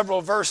know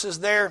several verses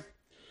there.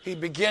 He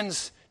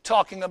begins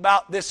talking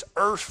about this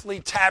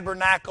earthly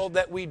tabernacle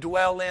that we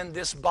dwell in,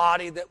 this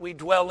body that we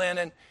dwell in,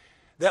 and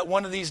that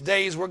one of these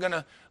days we're going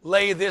to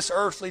lay this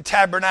earthly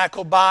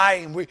tabernacle by.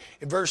 And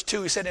in verse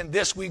 2, he said, in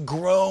this we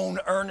groan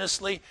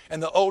earnestly.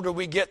 And the older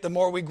we get, the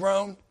more we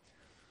groan.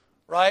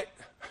 Right?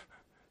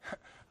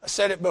 I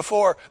said it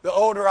before. The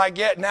older I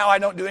get, now I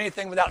don't do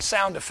anything without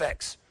sound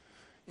effects.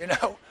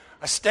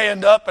 I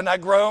stand up and I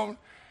groan.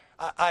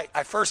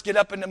 I first get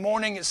up in the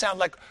morning, it sounds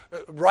like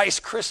Rice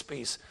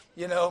Krispies.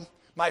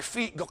 My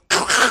feet go,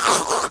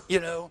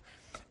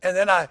 and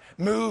then I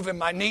move and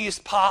my knees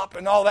pop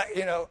and all that,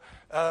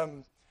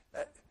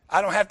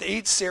 I don't have to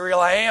eat cereal.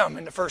 I am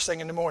in the first thing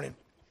in the morning,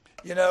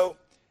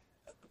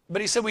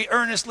 But he said, we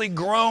earnestly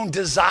groan,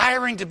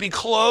 desiring to be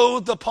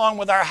clothed upon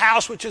with our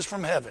house, which is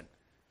from heaven.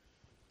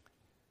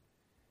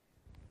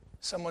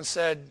 Someone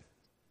said,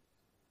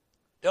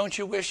 don't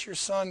you wish your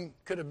son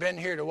could have been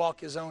here to walk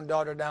his own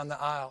daughter down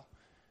the aisle?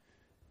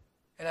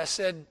 And I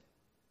said,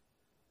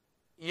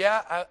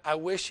 yeah, I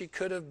wish he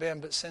could have been,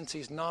 but since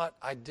he's not,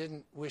 I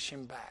didn't wish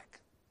him back.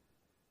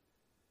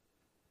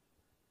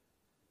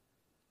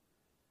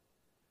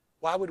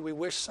 Why would we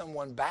wish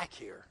someone back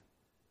here?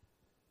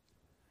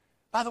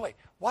 By the way,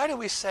 why do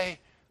we say,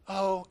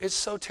 oh, it's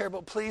so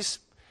terrible, please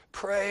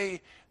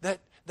pray that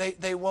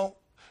they won't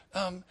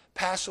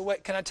pass away?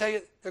 Can I tell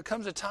you, there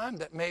comes a time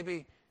that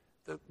maybe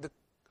the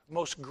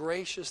most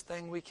gracious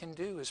thing we can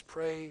do is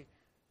pray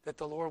that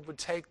the Lord would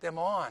take them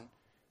on.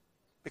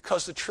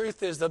 Because the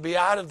truth is, they'll be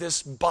out of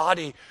this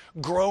body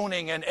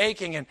groaning and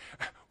aching and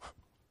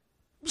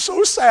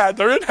so sad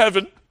they're in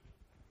heaven.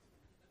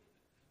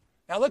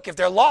 Now look, if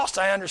they're lost,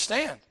 I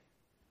understand.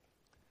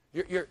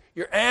 Your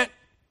aunt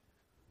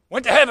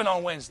went to heaven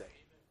on Wednesday.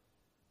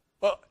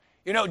 Well,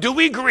 do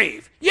we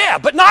grieve? Yeah,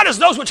 but not as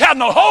those which have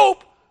no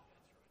hope.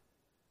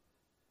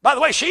 By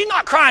the way, she's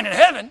not crying in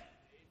heaven.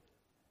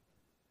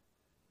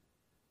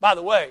 By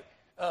the way,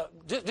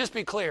 just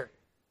be clear.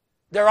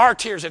 There are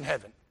tears in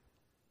heaven.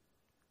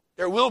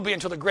 There will be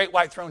until the great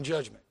white throne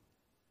judgment.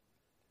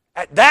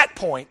 At that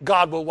point,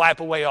 God will wipe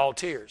away all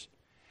tears.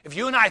 If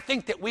you and I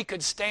think that we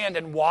could stand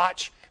and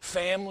watch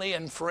family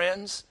and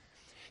friends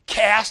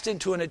cast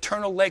into an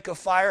eternal lake of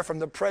fire from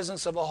the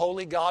presence of a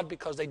holy God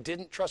because they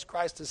didn't trust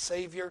Christ as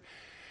Savior,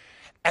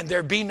 and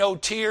there be no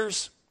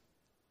tears,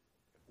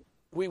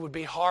 we would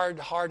be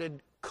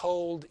hard-hearted,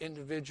 cold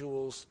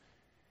individuals,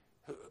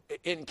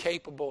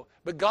 incapable.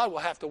 But God will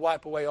have to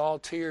wipe away all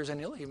tears, and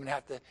He'll even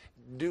have to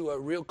do a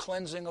real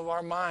cleansing of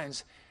our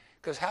minds.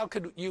 Because how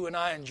could you and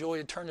I enjoy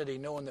eternity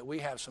knowing that we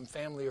have some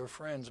family or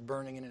friends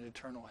burning in an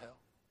eternal hell?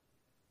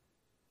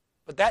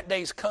 But that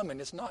day's coming.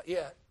 It's not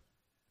yet.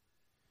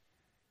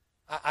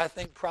 I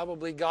think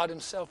probably God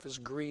Himself is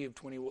grieved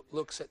when He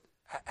looks at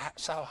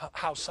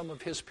how some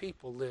of His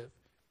people live.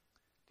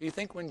 Do you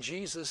think when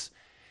Jesus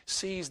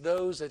sees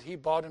those that He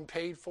bought and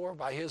paid for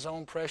by His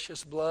own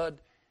precious blood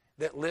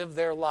that live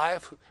their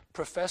life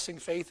professing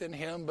faith in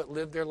Him but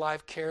live their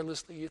life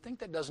carelessly, you think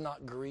that does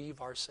not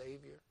grieve our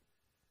Savior?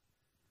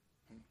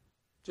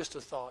 Just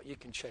a thought. You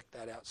can check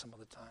that out some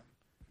other time.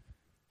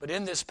 But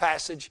in this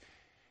passage,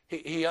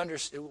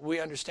 we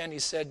understand He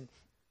said,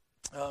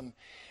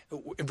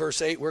 in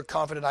verse 8, we're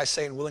confident, I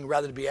say, and willing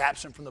rather to be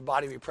absent from the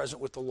body, be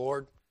present with the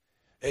Lord.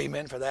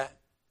 Amen for that.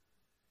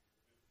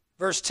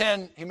 Verse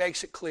 10, he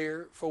makes it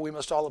clear, for we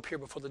must all appear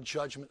before the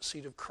judgment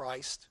seat of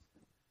Christ,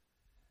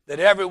 that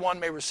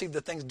everyone may receive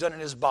the things done in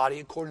his body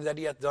according to that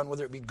he hath done,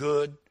 whether it be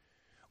good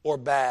or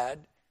bad.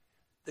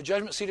 The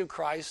judgment seat of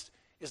Christ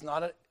is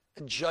not a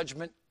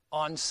judgment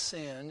on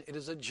sin. It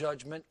is a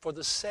judgment for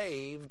the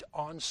saved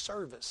on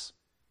service.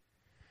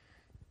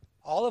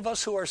 All of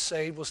us who are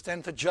saved will stand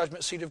at the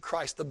judgment seat of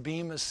Christ, the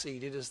bema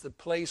seat. It is the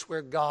place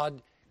where God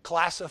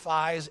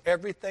classifies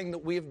everything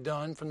that we have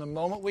done from the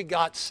moment we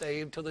got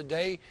saved till the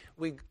day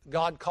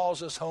God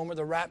calls us home or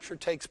the rapture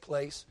takes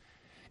place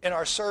in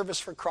our service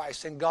for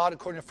Christ. And God,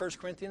 according to 1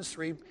 Corinthians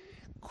 3,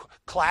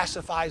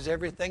 classifies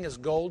everything as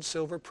gold,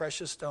 silver,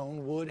 precious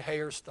stone, wood, hay,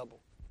 or stubble.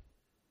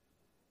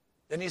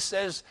 Then He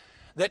says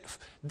that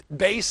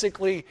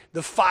basically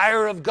the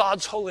fire of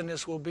God's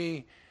holiness will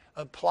be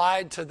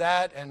applied to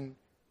that, and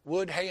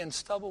wood, hay, and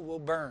stubble will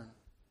burn.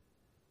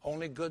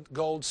 Only good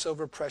gold,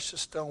 silver, precious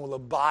stone will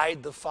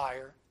abide the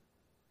fire.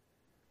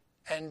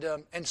 And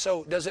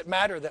so does it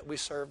matter that we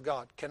serve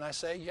God? Can I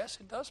say, yes,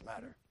 it does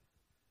matter.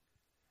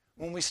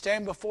 When we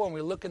stand before and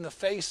we look in the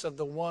face of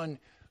the one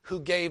who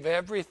gave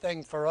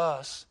everything for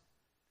us,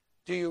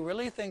 do you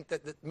really think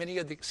that many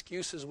of the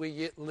excuses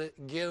we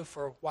give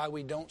for why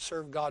we don't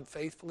serve God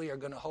faithfully are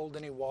going to hold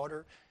any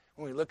water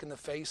when we look in the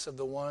face of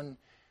the one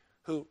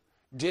who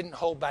didn't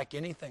hold back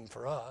anything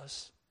for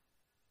us?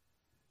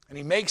 And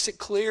he makes it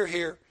clear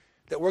here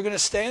that we're going to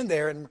stand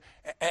there.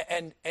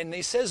 And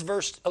he says,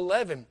 verse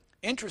 11,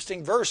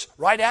 interesting verse,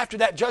 right after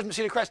that judgment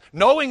seat of Christ,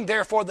 knowing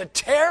therefore the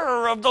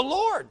terror of the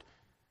Lord,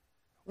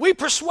 we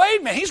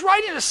persuade men. He's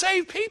writing to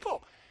save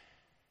people.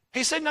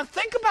 He said, now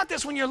think about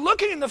this when you're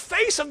looking in the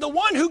face of the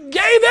one who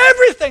gave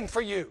everything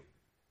for you.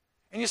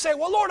 And you say,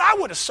 well, Lord, I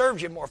would have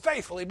served you more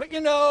faithfully, but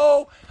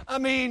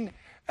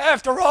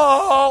after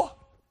all,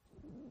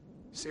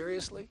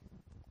 seriously?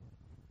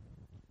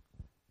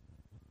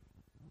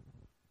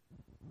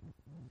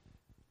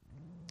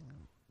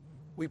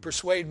 We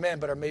persuade men,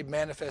 but are made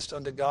manifest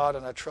unto God,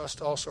 and I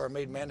trust also are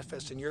made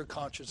manifest in your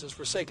consciences.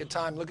 For sake of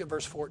time, look at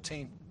verse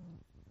 14.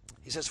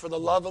 He says, for the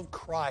love of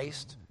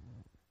Christ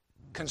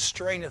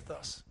constraineth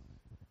us,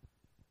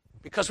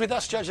 because we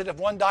thus judge that if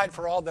one died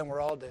for all, then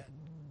we're all dead.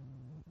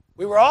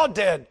 We were all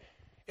dead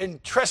in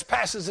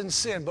trespasses and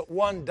sin, but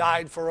one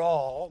died for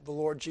all, the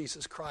Lord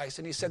Jesus Christ.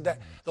 And he said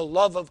that the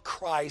love of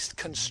Christ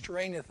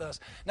constraineth us.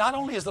 Not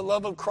only is the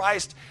love of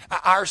Christ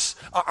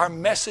our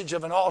message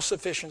of an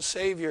all-sufficient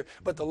Savior,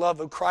 but the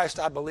love of Christ,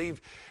 I believe,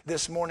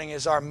 this morning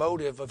is our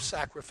motive of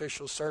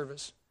sacrificial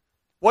service.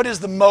 What is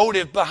the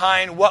motive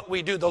behind what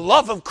we do? The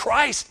love of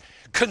Christ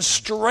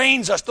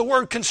constrains us. The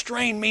word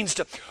constrain means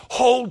to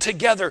hold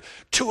together,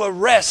 to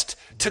arrest,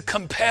 to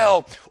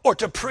compel, or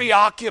to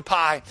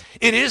preoccupy.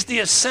 It is the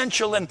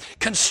essential and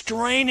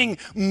constraining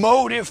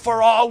motive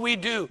for all we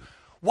do.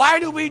 Why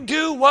do we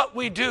do what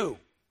we do?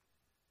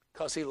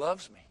 Because he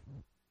loves me.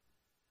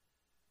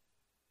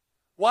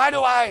 Why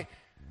do I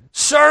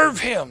serve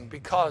him?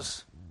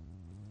 Because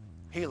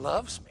he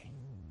loves me.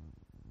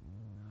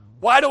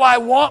 Why do I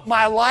want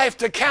my life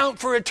to count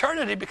for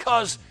eternity?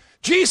 Because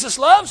Jesus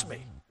loves me.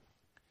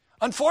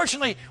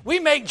 Unfortunately, we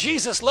make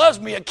Jesus loves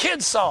me a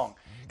kid's song.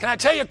 Can I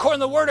tell you, according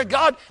to the Word of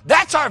God,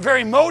 that's our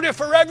very motive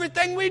for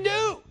everything we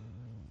do.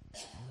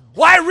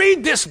 Why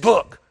read this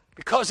book?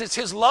 Because it's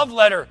his love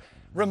letter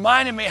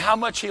reminding me how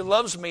much he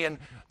loves me and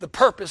the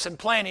purpose and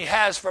plan he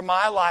has for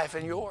my life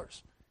and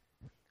yours.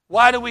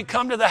 Why do we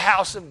come to the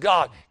house of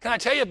God? Can I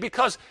tell you?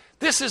 Because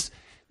this is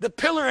the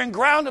pillar and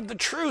ground of the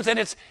truth, and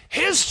it's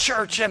his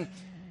church, and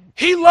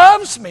he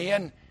loves me,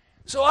 and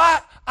so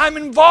I'm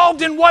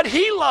involved in what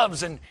he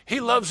loves, and he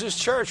loves his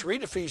church.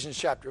 Read Ephesians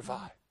chapter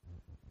 5.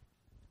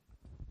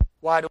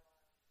 Why do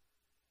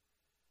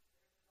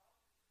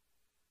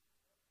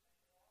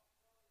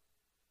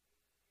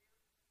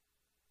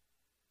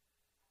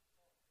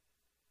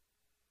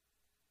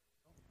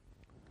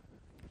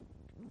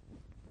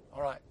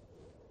All right.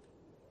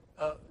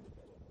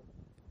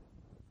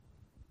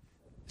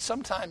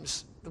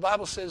 Sometimes the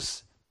Bible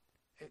says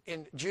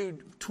in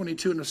Jude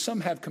 22, and some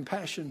have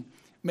compassion,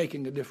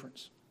 making a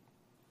difference.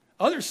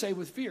 Others say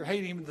with fear,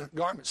 hating even the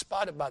garment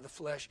spotted by the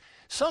flesh.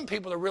 Some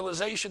people, the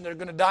realization they're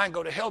going to die and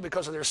go to hell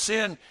because of their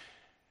sin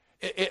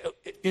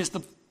is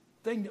the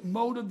thing that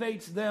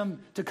motivates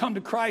them to come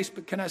to Christ.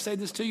 But can I say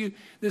this to you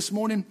this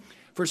morning?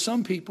 For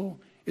some people,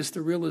 it's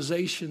the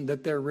realization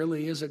that there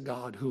really is a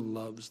God who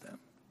loves them.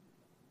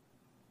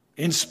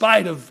 In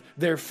spite of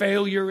their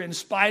failure, in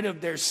spite of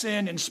their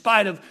sin, in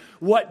spite of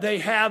what they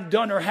have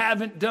done or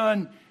haven't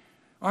done,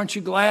 aren't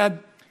you glad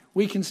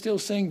we can still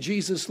sing,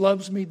 Jesus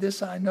loves me,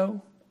 this I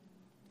know?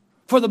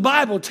 For the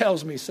Bible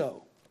tells me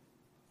so.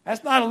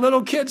 That's not a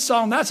little kid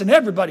song, that's an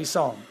everybody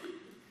song.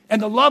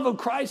 And the love of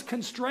Christ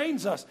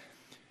constrains us.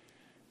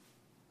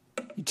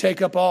 You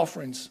take up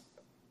offerings.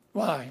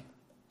 Why?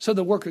 So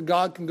the work of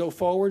God can go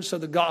forward, so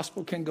the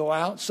gospel can go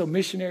out, so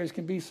missionaries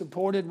can be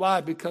supported. Why?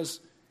 Because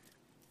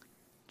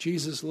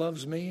Jesus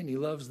loves me and he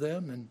loves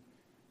them, and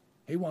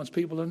he wants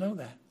people to know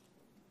that.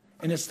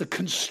 And it's the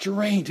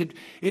constraint.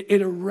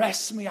 It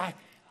arrests me.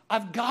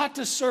 I've got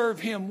to serve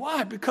him.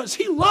 Why? Because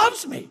he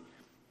loves me.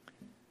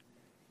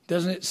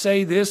 Doesn't it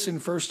say this in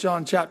 1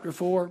 John chapter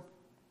 4?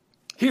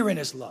 Herein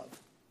is love.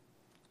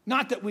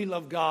 Not that we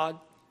love God,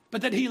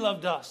 but that he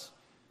loved us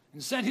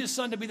and sent his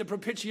son to be the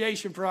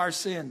propitiation for our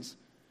sins.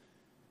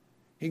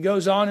 He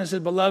goes on and says,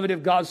 beloved,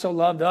 if God so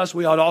loved us,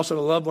 we ought also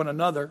to love one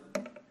another.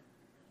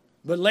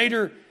 But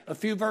later, a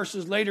few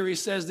verses later, he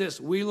says this,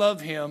 we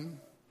love him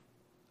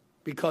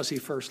because he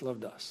first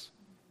loved us.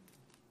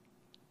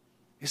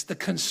 It's the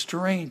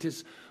constraint.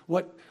 It's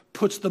what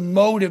puts the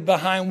motive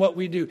behind what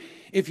we do.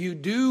 If you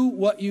do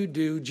what you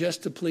do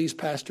just to please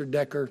Pastor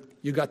Decker,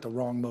 you got the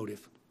wrong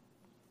motive.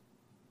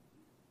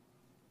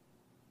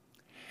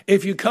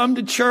 If you come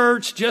to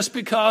church just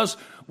because,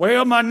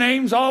 well, my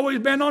name's always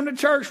been on the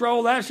church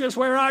roll, that's just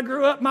where I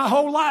grew up my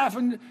whole life,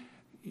 and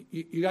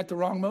you got the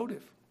wrong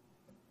motive.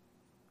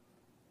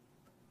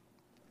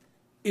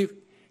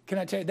 Can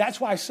I tell you, that's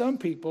why some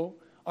people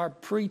are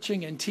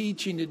preaching and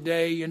teaching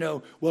today,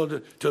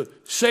 well, to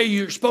say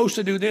you're supposed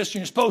to do this and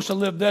you're supposed to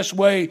live this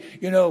way,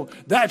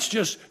 that's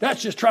just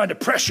trying to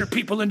pressure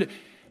people into.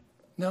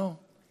 No.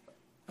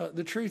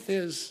 The truth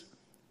is,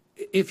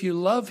 if you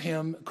love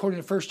him,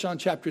 according to 1 John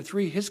chapter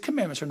 3, his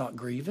commandments are not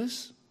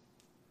grievous.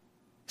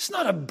 It's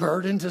not a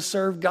burden to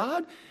serve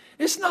God.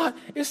 It's not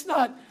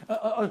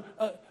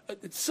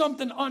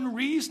something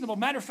unreasonable.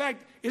 Matter of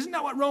fact, isn't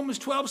that what Romans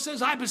 12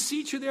 says? I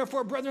beseech you,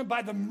 therefore, brethren,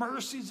 by the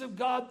mercies of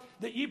God,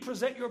 that ye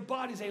present your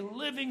bodies a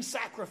living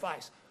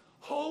sacrifice,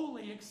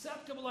 holy,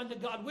 acceptable unto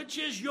God, which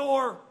is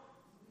your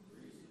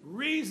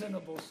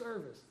reasonable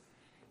service.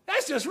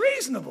 That's just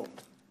reasonable.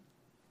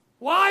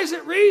 Why is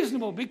it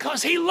reasonable?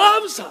 Because he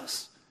loves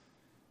us.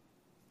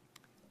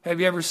 Have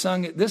you ever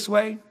sung it this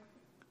way?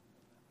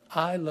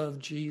 I love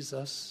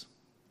Jesus.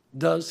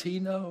 Does he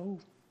know?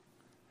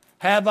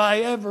 Have I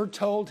ever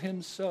told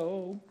him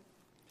so?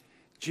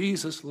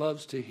 Jesus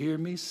loves to hear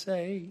me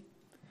say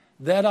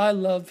that I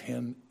love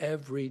him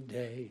every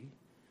day.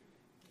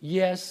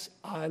 Yes,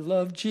 I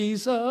love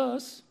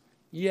Jesus.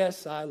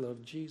 Yes, I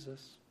love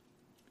Jesus.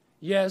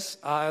 Yes,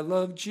 I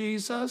love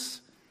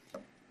Jesus.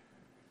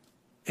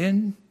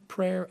 In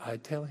prayer, I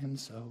tell him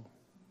so.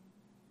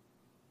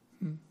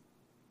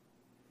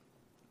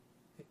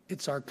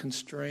 It's our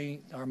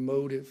constraint, our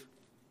motive.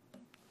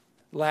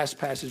 Last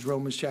passage,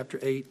 Romans chapter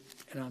 8,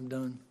 and I'm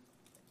done.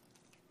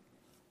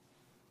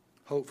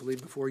 Hopefully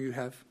before you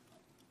have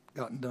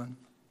gotten done.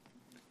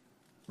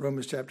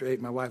 Romans chapter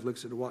 8, my wife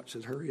looks at the watch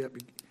and says, hurry up,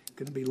 it's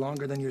going to be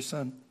longer than your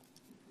son.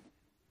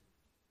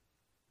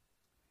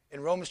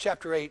 In Romans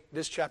chapter 8,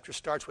 this chapter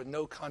starts with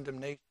no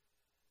condemnation.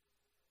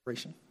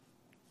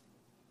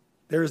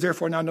 There is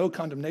therefore now no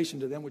condemnation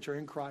to them which are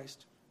in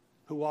Christ,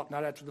 who walk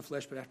not after the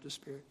flesh but after the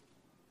Spirit.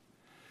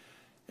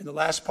 In the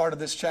last part of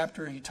this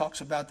chapter, he talks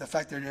about the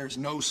fact that there is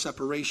no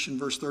separation.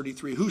 Verse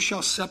 33, who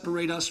shall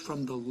separate us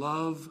from the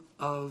love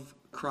of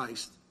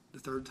Christ? The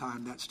third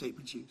time that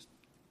statement's used.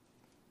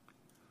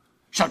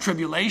 Shall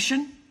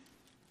tribulation,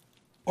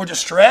 or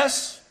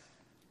distress,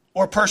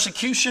 or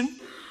persecution,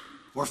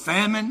 or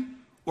famine,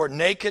 or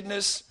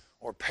nakedness,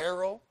 or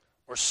peril,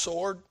 or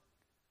sword?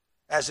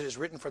 As it is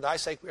written, for thy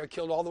sake we are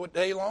killed all the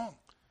day long.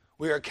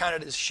 We are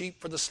counted as sheep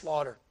for the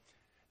slaughter.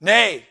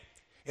 Nay,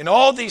 in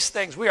all these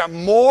things we are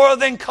more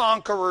than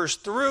conquerors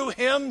through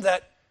him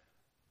that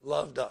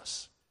loved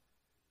us.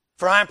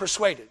 For I am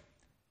persuaded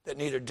that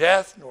neither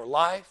death, nor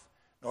life,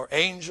 nor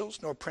angels,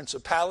 nor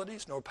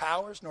principalities, nor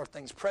powers, nor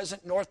things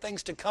present, nor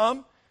things to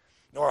come,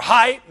 nor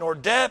height, nor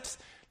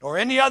depth, nor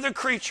any other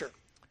creature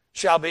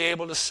shall be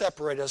able to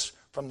separate us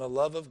from the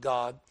love of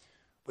God,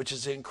 which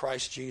is in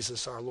Christ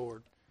Jesus our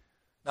Lord.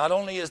 Not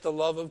only is the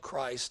love of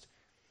Christ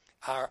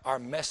our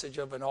message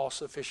of an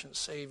all-sufficient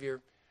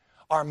Savior,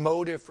 our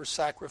motive for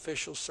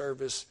sacrificial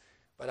service,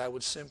 but I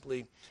would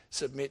simply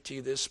submit to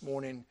you this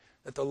morning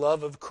that the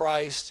love of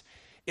Christ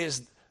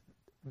is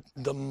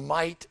the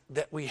might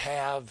that we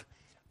have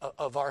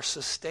of our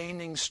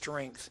sustaining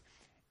strength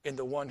in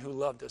the one who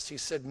loved us. He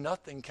said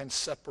nothing can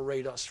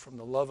separate us from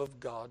the love of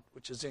God,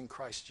 which is in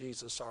Christ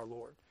Jesus our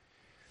Lord.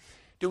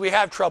 Do we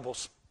have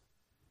troubles?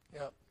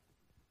 Yeah.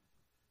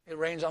 It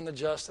rains on the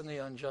just and the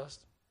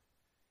unjust.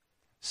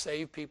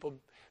 Saved people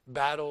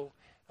battle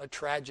a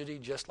tragedy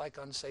just like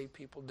unsaved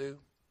people do.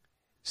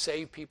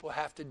 Saved people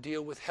have to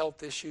deal with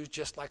health issues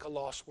just like a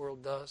lost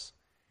world does.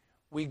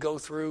 We go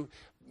through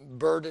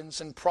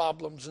burdens and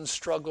problems and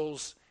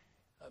struggles.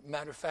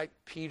 Matter of fact,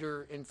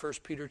 Peter in 1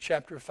 Peter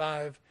chapter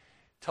 5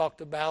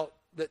 talked about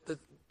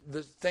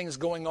the things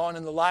going on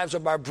in the lives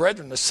of our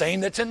brethren, the same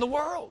that's in the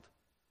world.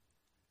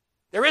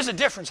 There is a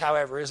difference,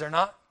 however, is there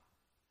not?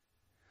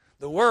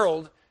 The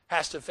world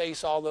has to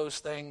face all those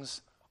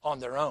things on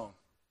their own.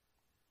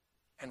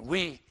 And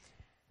we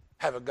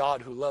have a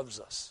God who loves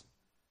us.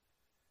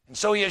 And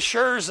so he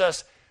assures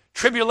us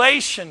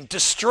tribulation,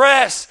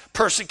 distress,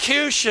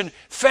 persecution,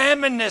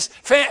 famine,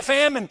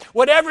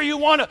 whatever you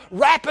want to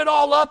wrap it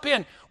all up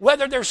in,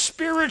 whether they're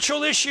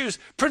spiritual issues,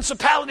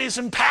 principalities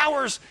and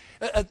powers,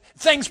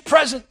 things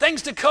present,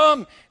 things to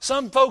come.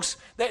 Some folks,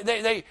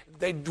 they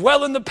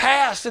dwell in the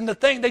past and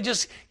they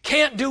just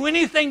can't do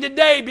anything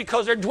today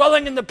because they're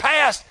dwelling in the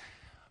past.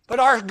 But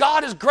our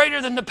God is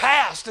greater than the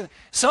past. And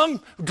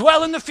some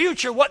dwell in the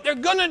future, what they're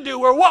going to do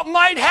or what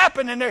might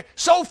happen, and they're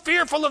so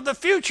fearful of the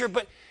future.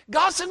 But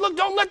God said, look,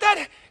 don't let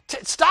that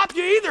stop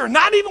you either,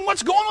 not even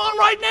what's going on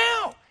right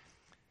now.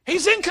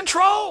 He's in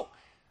control.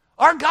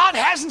 Our God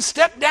hasn't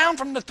stepped down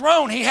from the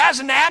throne. He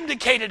hasn't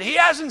abdicated. He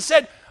hasn't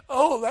said,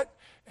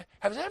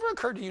 has it ever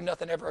occurred to you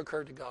nothing ever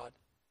occurred to God?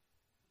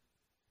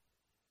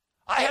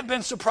 I have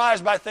been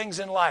surprised by things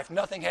in life.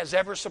 Nothing has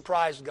ever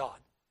surprised God.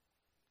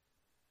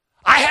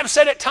 I have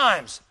said at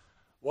times,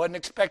 wasn't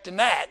expecting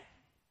that.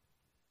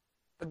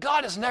 But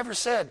God has never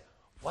said,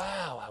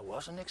 wow, I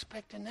wasn't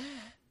expecting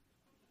that.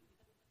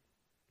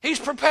 He's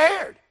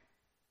prepared.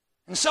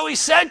 And so he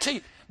said to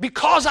you,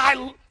 because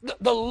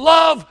the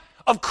love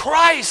of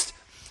Christ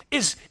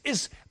is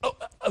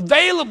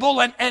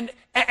available and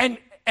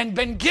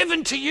been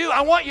given to you, I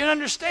want you to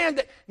understand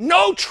that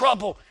no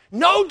trouble,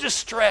 no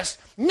distress,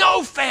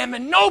 no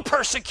famine, no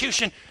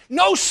persecution,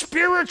 no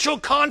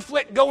spiritual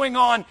conflict going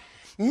on,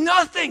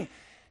 nothing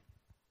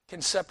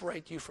can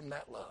separate you from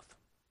that love.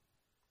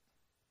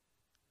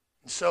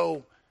 And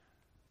so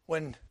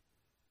when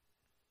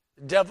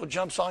the devil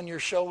jumps on your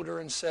shoulder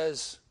and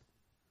says,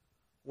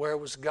 where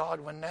was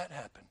God when that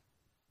happened?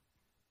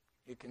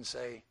 You can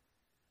say,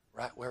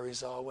 right where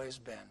he's always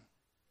been.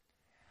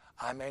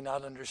 I may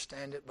not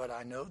understand it, but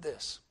I know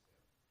this.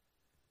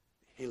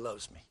 He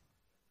loves me.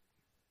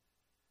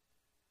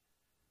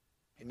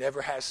 He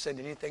never has sent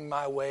anything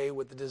my way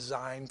with the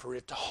design for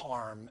it to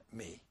harm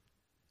me.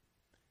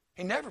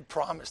 He never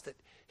promised that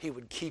he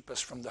would keep us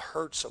from the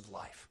hurts of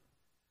life.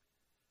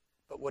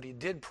 But what he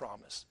did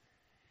promise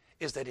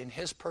is that in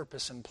his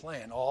purpose and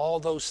plan, all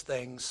those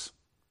things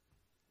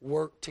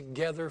work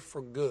together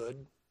for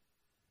good.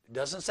 It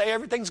doesn't say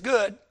everything's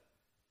good. It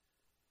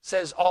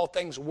says all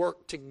things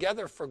work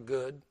together for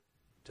good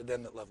to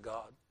them that love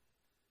God,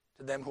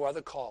 to them who are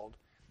the called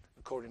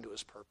according to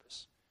his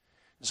purpose.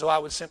 And so I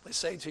would simply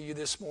say to you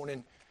this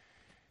morning,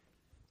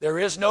 there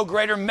is no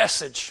greater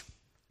message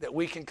that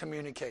we can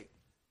communicate.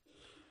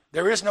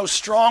 There is no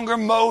stronger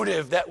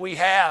motive that we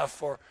have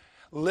for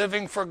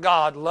living for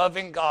God,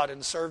 loving God,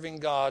 and serving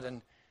God.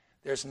 And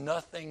there's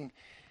nothing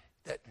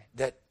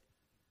that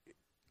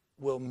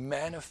will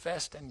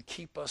manifest and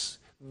keep us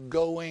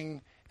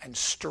going and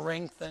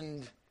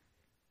strengthened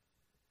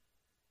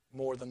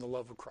more than the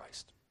love of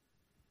Christ.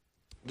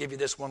 I'll give you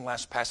this one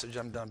last passage,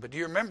 I'm done. But do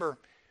you remember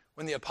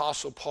when the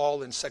Apostle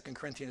Paul in 2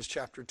 Corinthians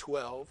chapter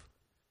 12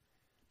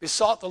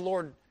 besought the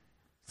Lord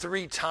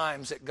 3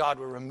 times that God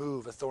would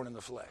remove a thorn in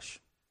the flesh?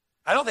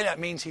 I don't think that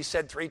means he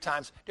said 3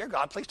 times, "Dear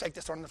God, please take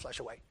this thorn in the flesh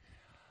away."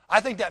 I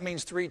think that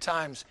means 3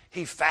 times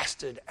he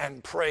fasted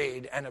and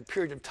prayed and a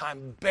period of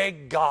time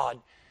begged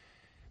God.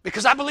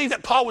 Because I believe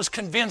that Paul was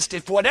convinced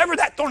if whatever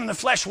that thorn in the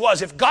flesh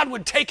was, if God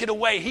would take it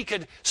away, he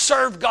could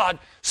serve God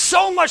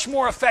so much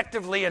more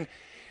effectively. And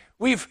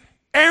we've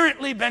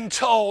errantly been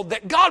told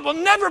that God will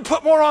never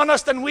put more on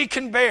us than we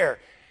can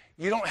bear.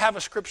 You don't have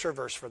a scripture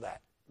verse for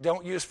that.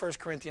 Don't use 1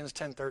 Corinthians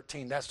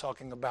 10:13. That's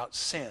talking about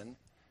sin,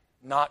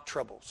 not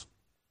troubles.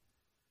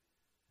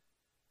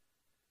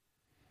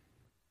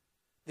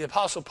 The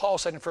Apostle Paul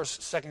said in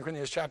 2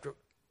 Corinthians chapter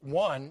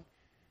 1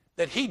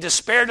 that he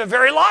despaired of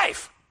very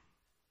life.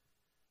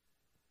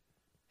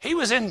 He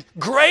was in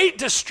great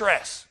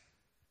distress.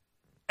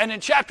 And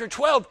in chapter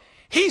 12,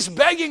 he's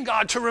begging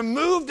God to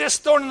remove this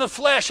thorn in the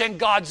flesh, and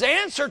God's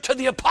answer to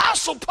the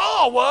Apostle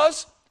Paul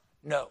was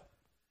no.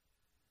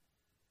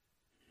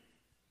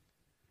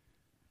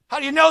 How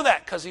do you know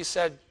that? Because he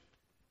said,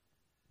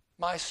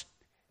 my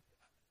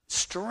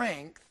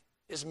strength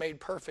is made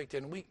perfect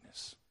in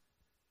weakness.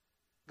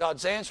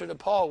 God's answer to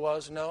Paul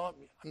was, no,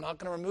 I'm not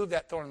going to remove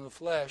that thorn in the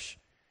flesh,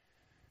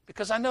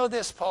 because I know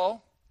this,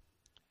 Paul.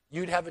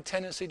 You'd have a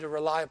tendency to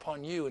rely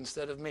upon you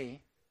instead of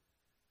me.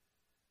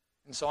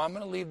 And so I'm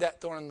going to leave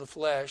that thorn in the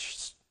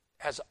flesh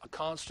as a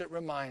constant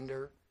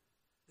reminder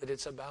that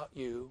it's about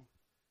you.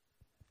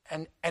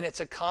 And it's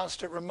a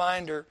constant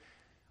reminder,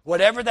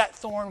 whatever that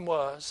thorn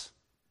was,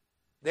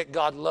 that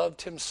God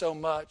loved him so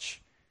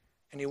much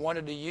and he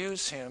wanted to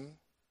use him,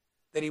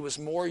 that he was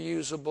more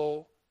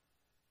usable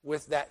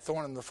with that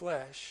thorn in the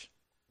flesh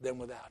than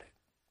without it.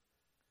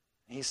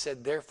 And he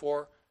said,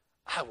 therefore,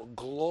 I will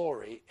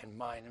glory in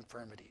mine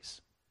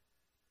infirmities.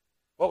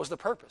 What was the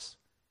purpose?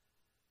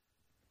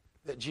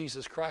 That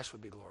Jesus Christ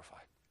would be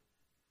glorified.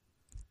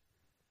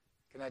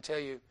 Can I tell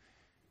you,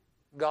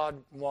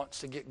 God wants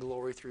to get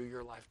glory through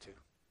your life too.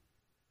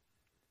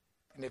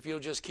 And if you'll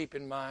just keep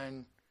in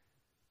mind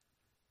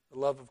the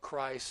love of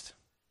Christ,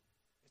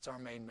 it's our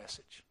main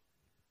message.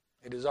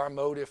 It is our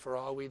motive for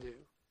all we do.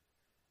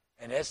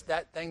 And it's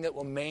that thing that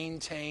will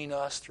maintain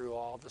us through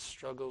all the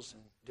struggles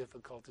and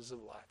difficulties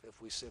of life if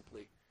we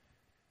simply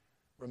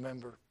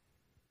remember,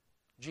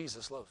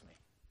 Jesus loves me.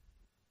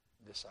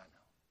 This I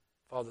know.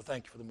 Father,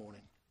 thank you for the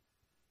morning.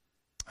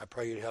 I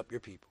pray you to help your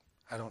people.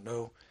 I don't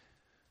know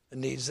the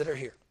needs that are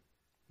here,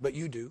 but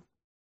you do.